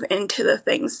move into the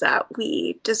things that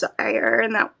we desire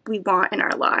and that we want in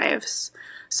our lives.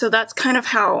 So that's kind of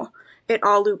how it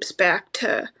all loops back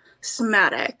to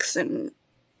somatics and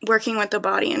working with the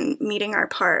body and meeting our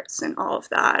parts and all of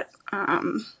that,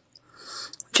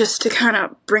 just to kind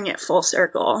of bring it full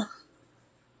circle.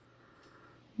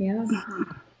 Yeah.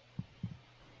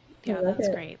 Yeah, that's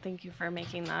great. Thank you for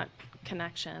making that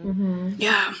connection.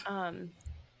 Yeah.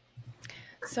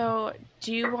 So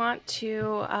do you want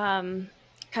to,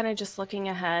 kind of just looking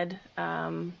ahead,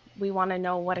 we want to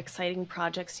know what exciting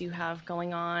projects you have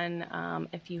going on,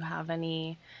 if you have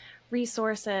any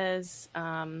resources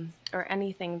or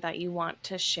anything that you want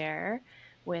to share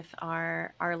with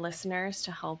our listeners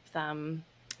to help them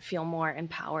feel more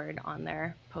empowered on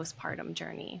their postpartum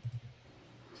journey.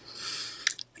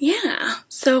 Yeah.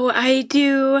 So I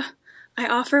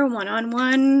offer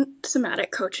one-on-one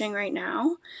somatic coaching right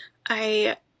now.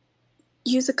 I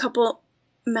use a couple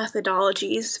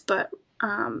methodologies, but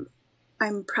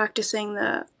I'm practicing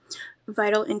the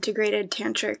vital integrated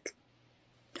tantric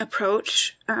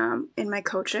approach in my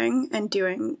coaching and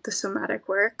doing the somatic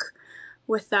work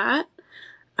with that.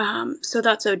 So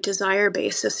that's a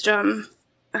desire-based system,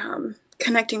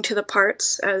 connecting to the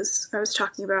parts, as I was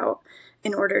talking about,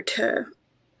 in order to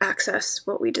access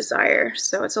what we desire.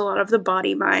 So it's a lot of the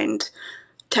body-mind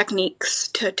techniques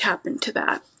to tap into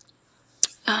that.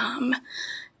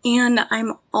 And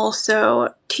I'm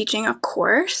also teaching a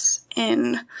course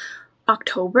in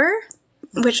October,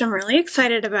 which I'm really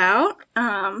excited about,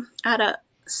 at a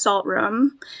salt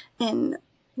room in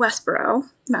Westboro,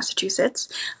 Massachusetts.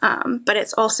 But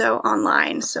it's also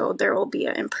online, so there will be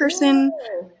an in-person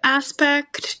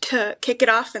aspect to kick it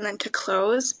off and then to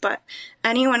close. But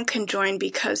anyone can join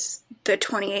because it's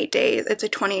a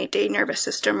 28-day nervous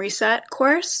system reset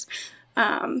course.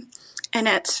 And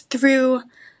it's through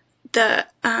the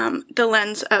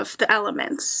lens of the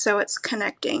elements. So it's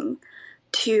connecting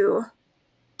to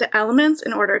the elements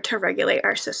in order to regulate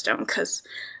our system, because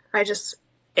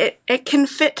it can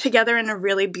fit together in a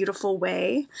really beautiful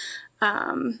way.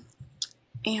 And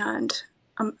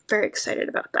I'm very excited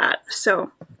about that.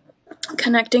 So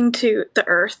connecting to the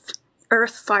earth,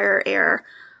 fire, air,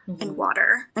 and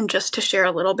water. And just to share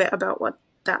a little bit about what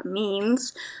that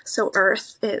means. So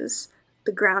earth is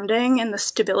the grounding and the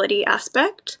stability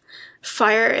aspect.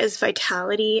 Fire is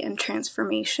vitality and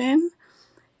transformation.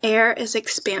 Air is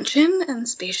expansion and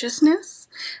spaciousness.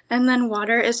 And then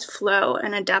water is flow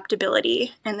and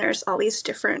adaptability. And there's all these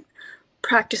different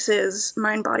practices,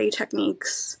 mind-body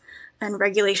techniques, and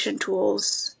regulation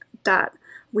tools that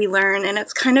we learn. And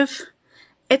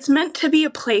it's meant to be a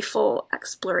playful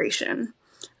exploration,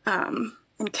 and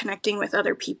connecting with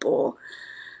other people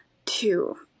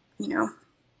to,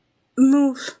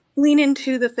 lean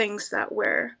into the things that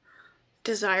we're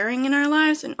desiring in our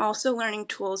lives, and also learning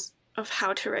tools of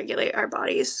how to regulate our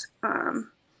bodies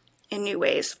in new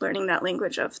ways, learning that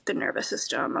language of the nervous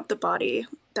system, of the body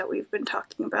that we've been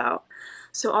talking about.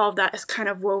 So all of that is kind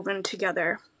of woven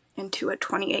together into a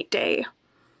 28-day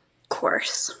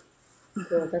course.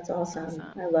 Cool, that's awesome.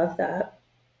 I love that.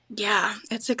 Yeah,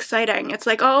 it's exciting. It's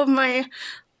like all of my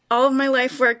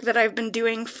life work that I've been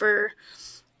doing for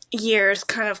years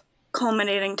kind of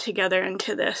culminating together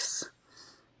into this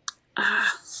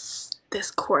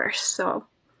course. So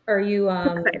are you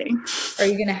exciting. Are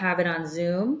you gonna have it on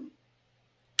Zoom?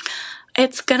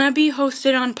 It's gonna be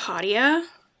hosted on Podia.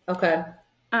 Okay.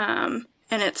 And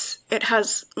it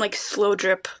has like slow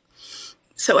drip.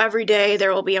 So every day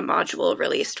there will be a module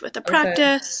released with a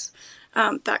practice,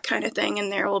 that kind of thing.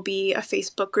 And there will be a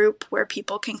Facebook group where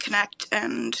people can connect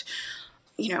and,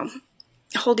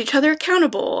 hold each other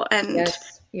accountable. And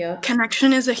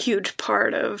connection is a huge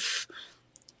part of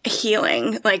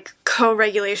healing, like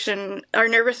co-regulation. Our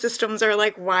nervous systems are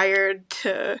like wired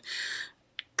to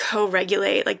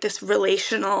co-regulate, like this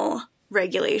relational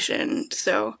regulation.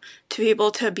 So to be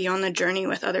able to be on the journey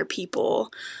with other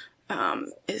people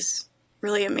is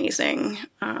really amazing.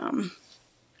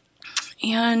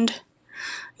 And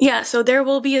yeah, so there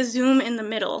will be a Zoom in the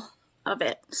middle of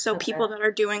it. So people that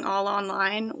are doing all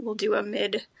online will do a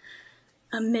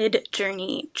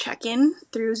mid-journey check-in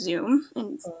through Zoom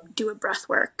and do a breath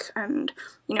work and,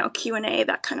 Q&A,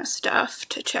 that kind of stuff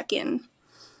to check in.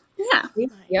 Yeah.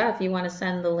 Yeah, if you want to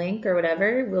send the link or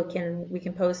whatever, we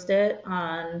can post it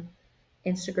on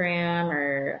Instagram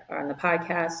or on the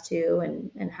podcast too,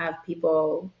 and have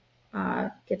people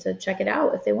get to check it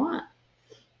out if they want.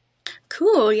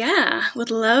 Cool, yeah. We'd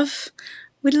love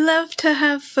to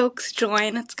have folks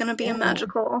join. It's going to be a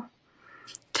magical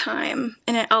time.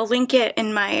 And I'll link it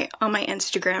on my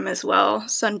Instagram as well.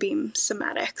 Sunbeam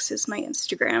Somatics is my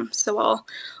Instagram. So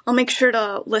I'll make sure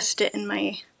to list it in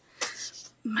my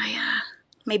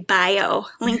bio,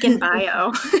 link in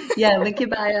bio. Yeah, link in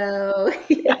bio.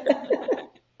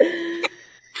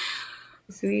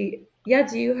 Sweet. yeah,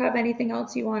 do you have anything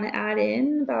else you want to add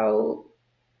in about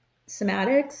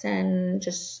somatics and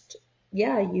just,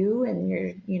 yeah, you and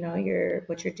your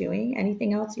what you're doing?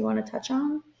 Anything else you want to touch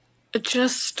on?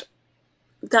 Just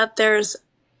that there's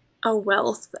a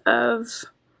wealth of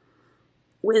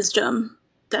wisdom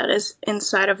that is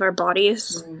inside of our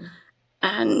bodies,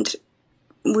 and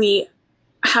we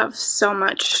have so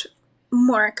much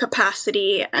more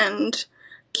capacity and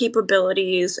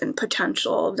capabilities and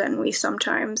potential than we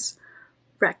sometimes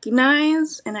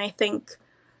recognize. And I think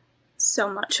so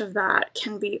much of that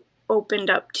can be opened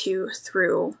up to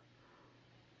through,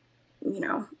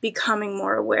 becoming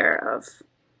more aware of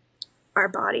our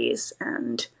bodies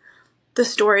and the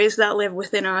stories that live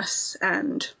within us,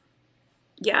 and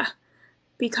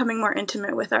becoming more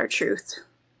intimate with our truth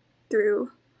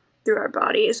through our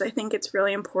bodies. I think it's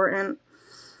really important.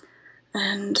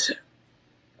 And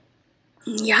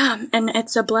and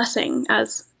it's a blessing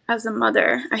as a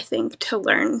mother, I think, to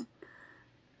learn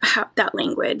that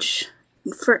language,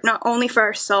 for not only for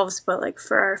ourselves, but like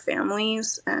for our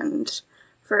families and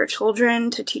for our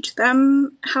children, to teach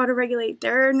them how to regulate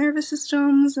their nervous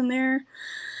systems and their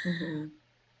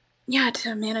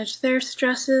to manage their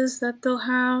stresses that they'll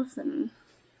have. And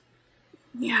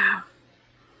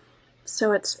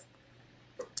so it's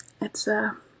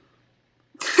a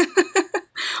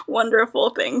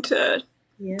wonderful thing to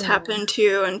tap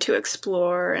into and to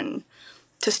explore and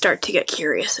to start to get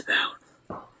curious about.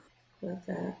 Love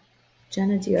that.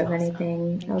 Jenna, do you have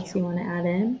anything else you want to add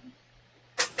in?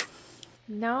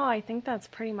 No, I think that's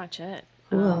pretty much it.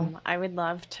 Cool. I would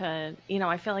love to,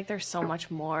 I feel like there's so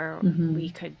much more we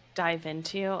could dive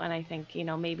into. And I think,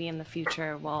 maybe in the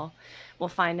future we'll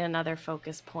find another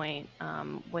focus point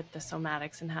with the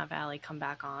somatics and have Allie come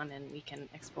back on, and we can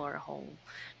explore a whole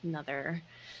another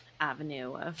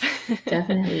avenue of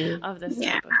definitely of this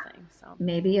type of thing. So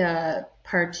maybe a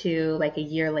part 2 like a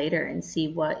year later and see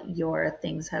what your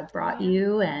things have brought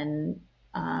you, and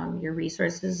your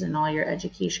resources and all your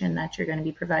education that you're going to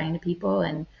be providing to people,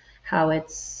 and how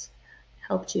it's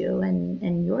helped you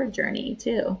and your journey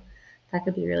too. That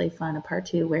could be really fun. A part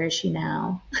 2, where is she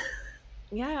now?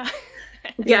 Yeah,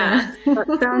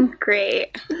 that sounds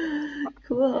great.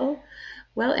 Cool.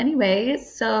 Well, anyway,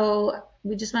 so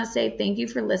we just want to say thank you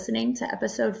for listening to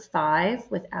episode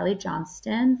 5 with Allie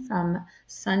Johnston from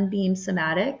Sunbeam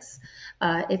Somatics.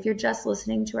 If you're just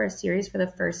listening to our series for the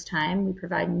first time, we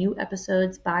provide new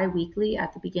episodes bi-weekly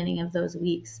at the beginning of those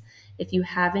weeks. If you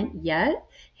haven't yet,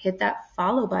 hit that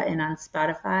follow button on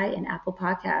Spotify and Apple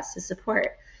Podcasts to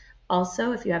support.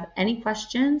 Also, if you have any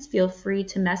questions, feel free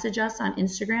to message us on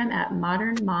Instagram at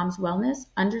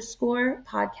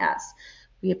modernmomswellness_podcast.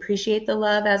 We appreciate the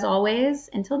love as always.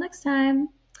 Until next time,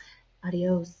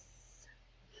 adios.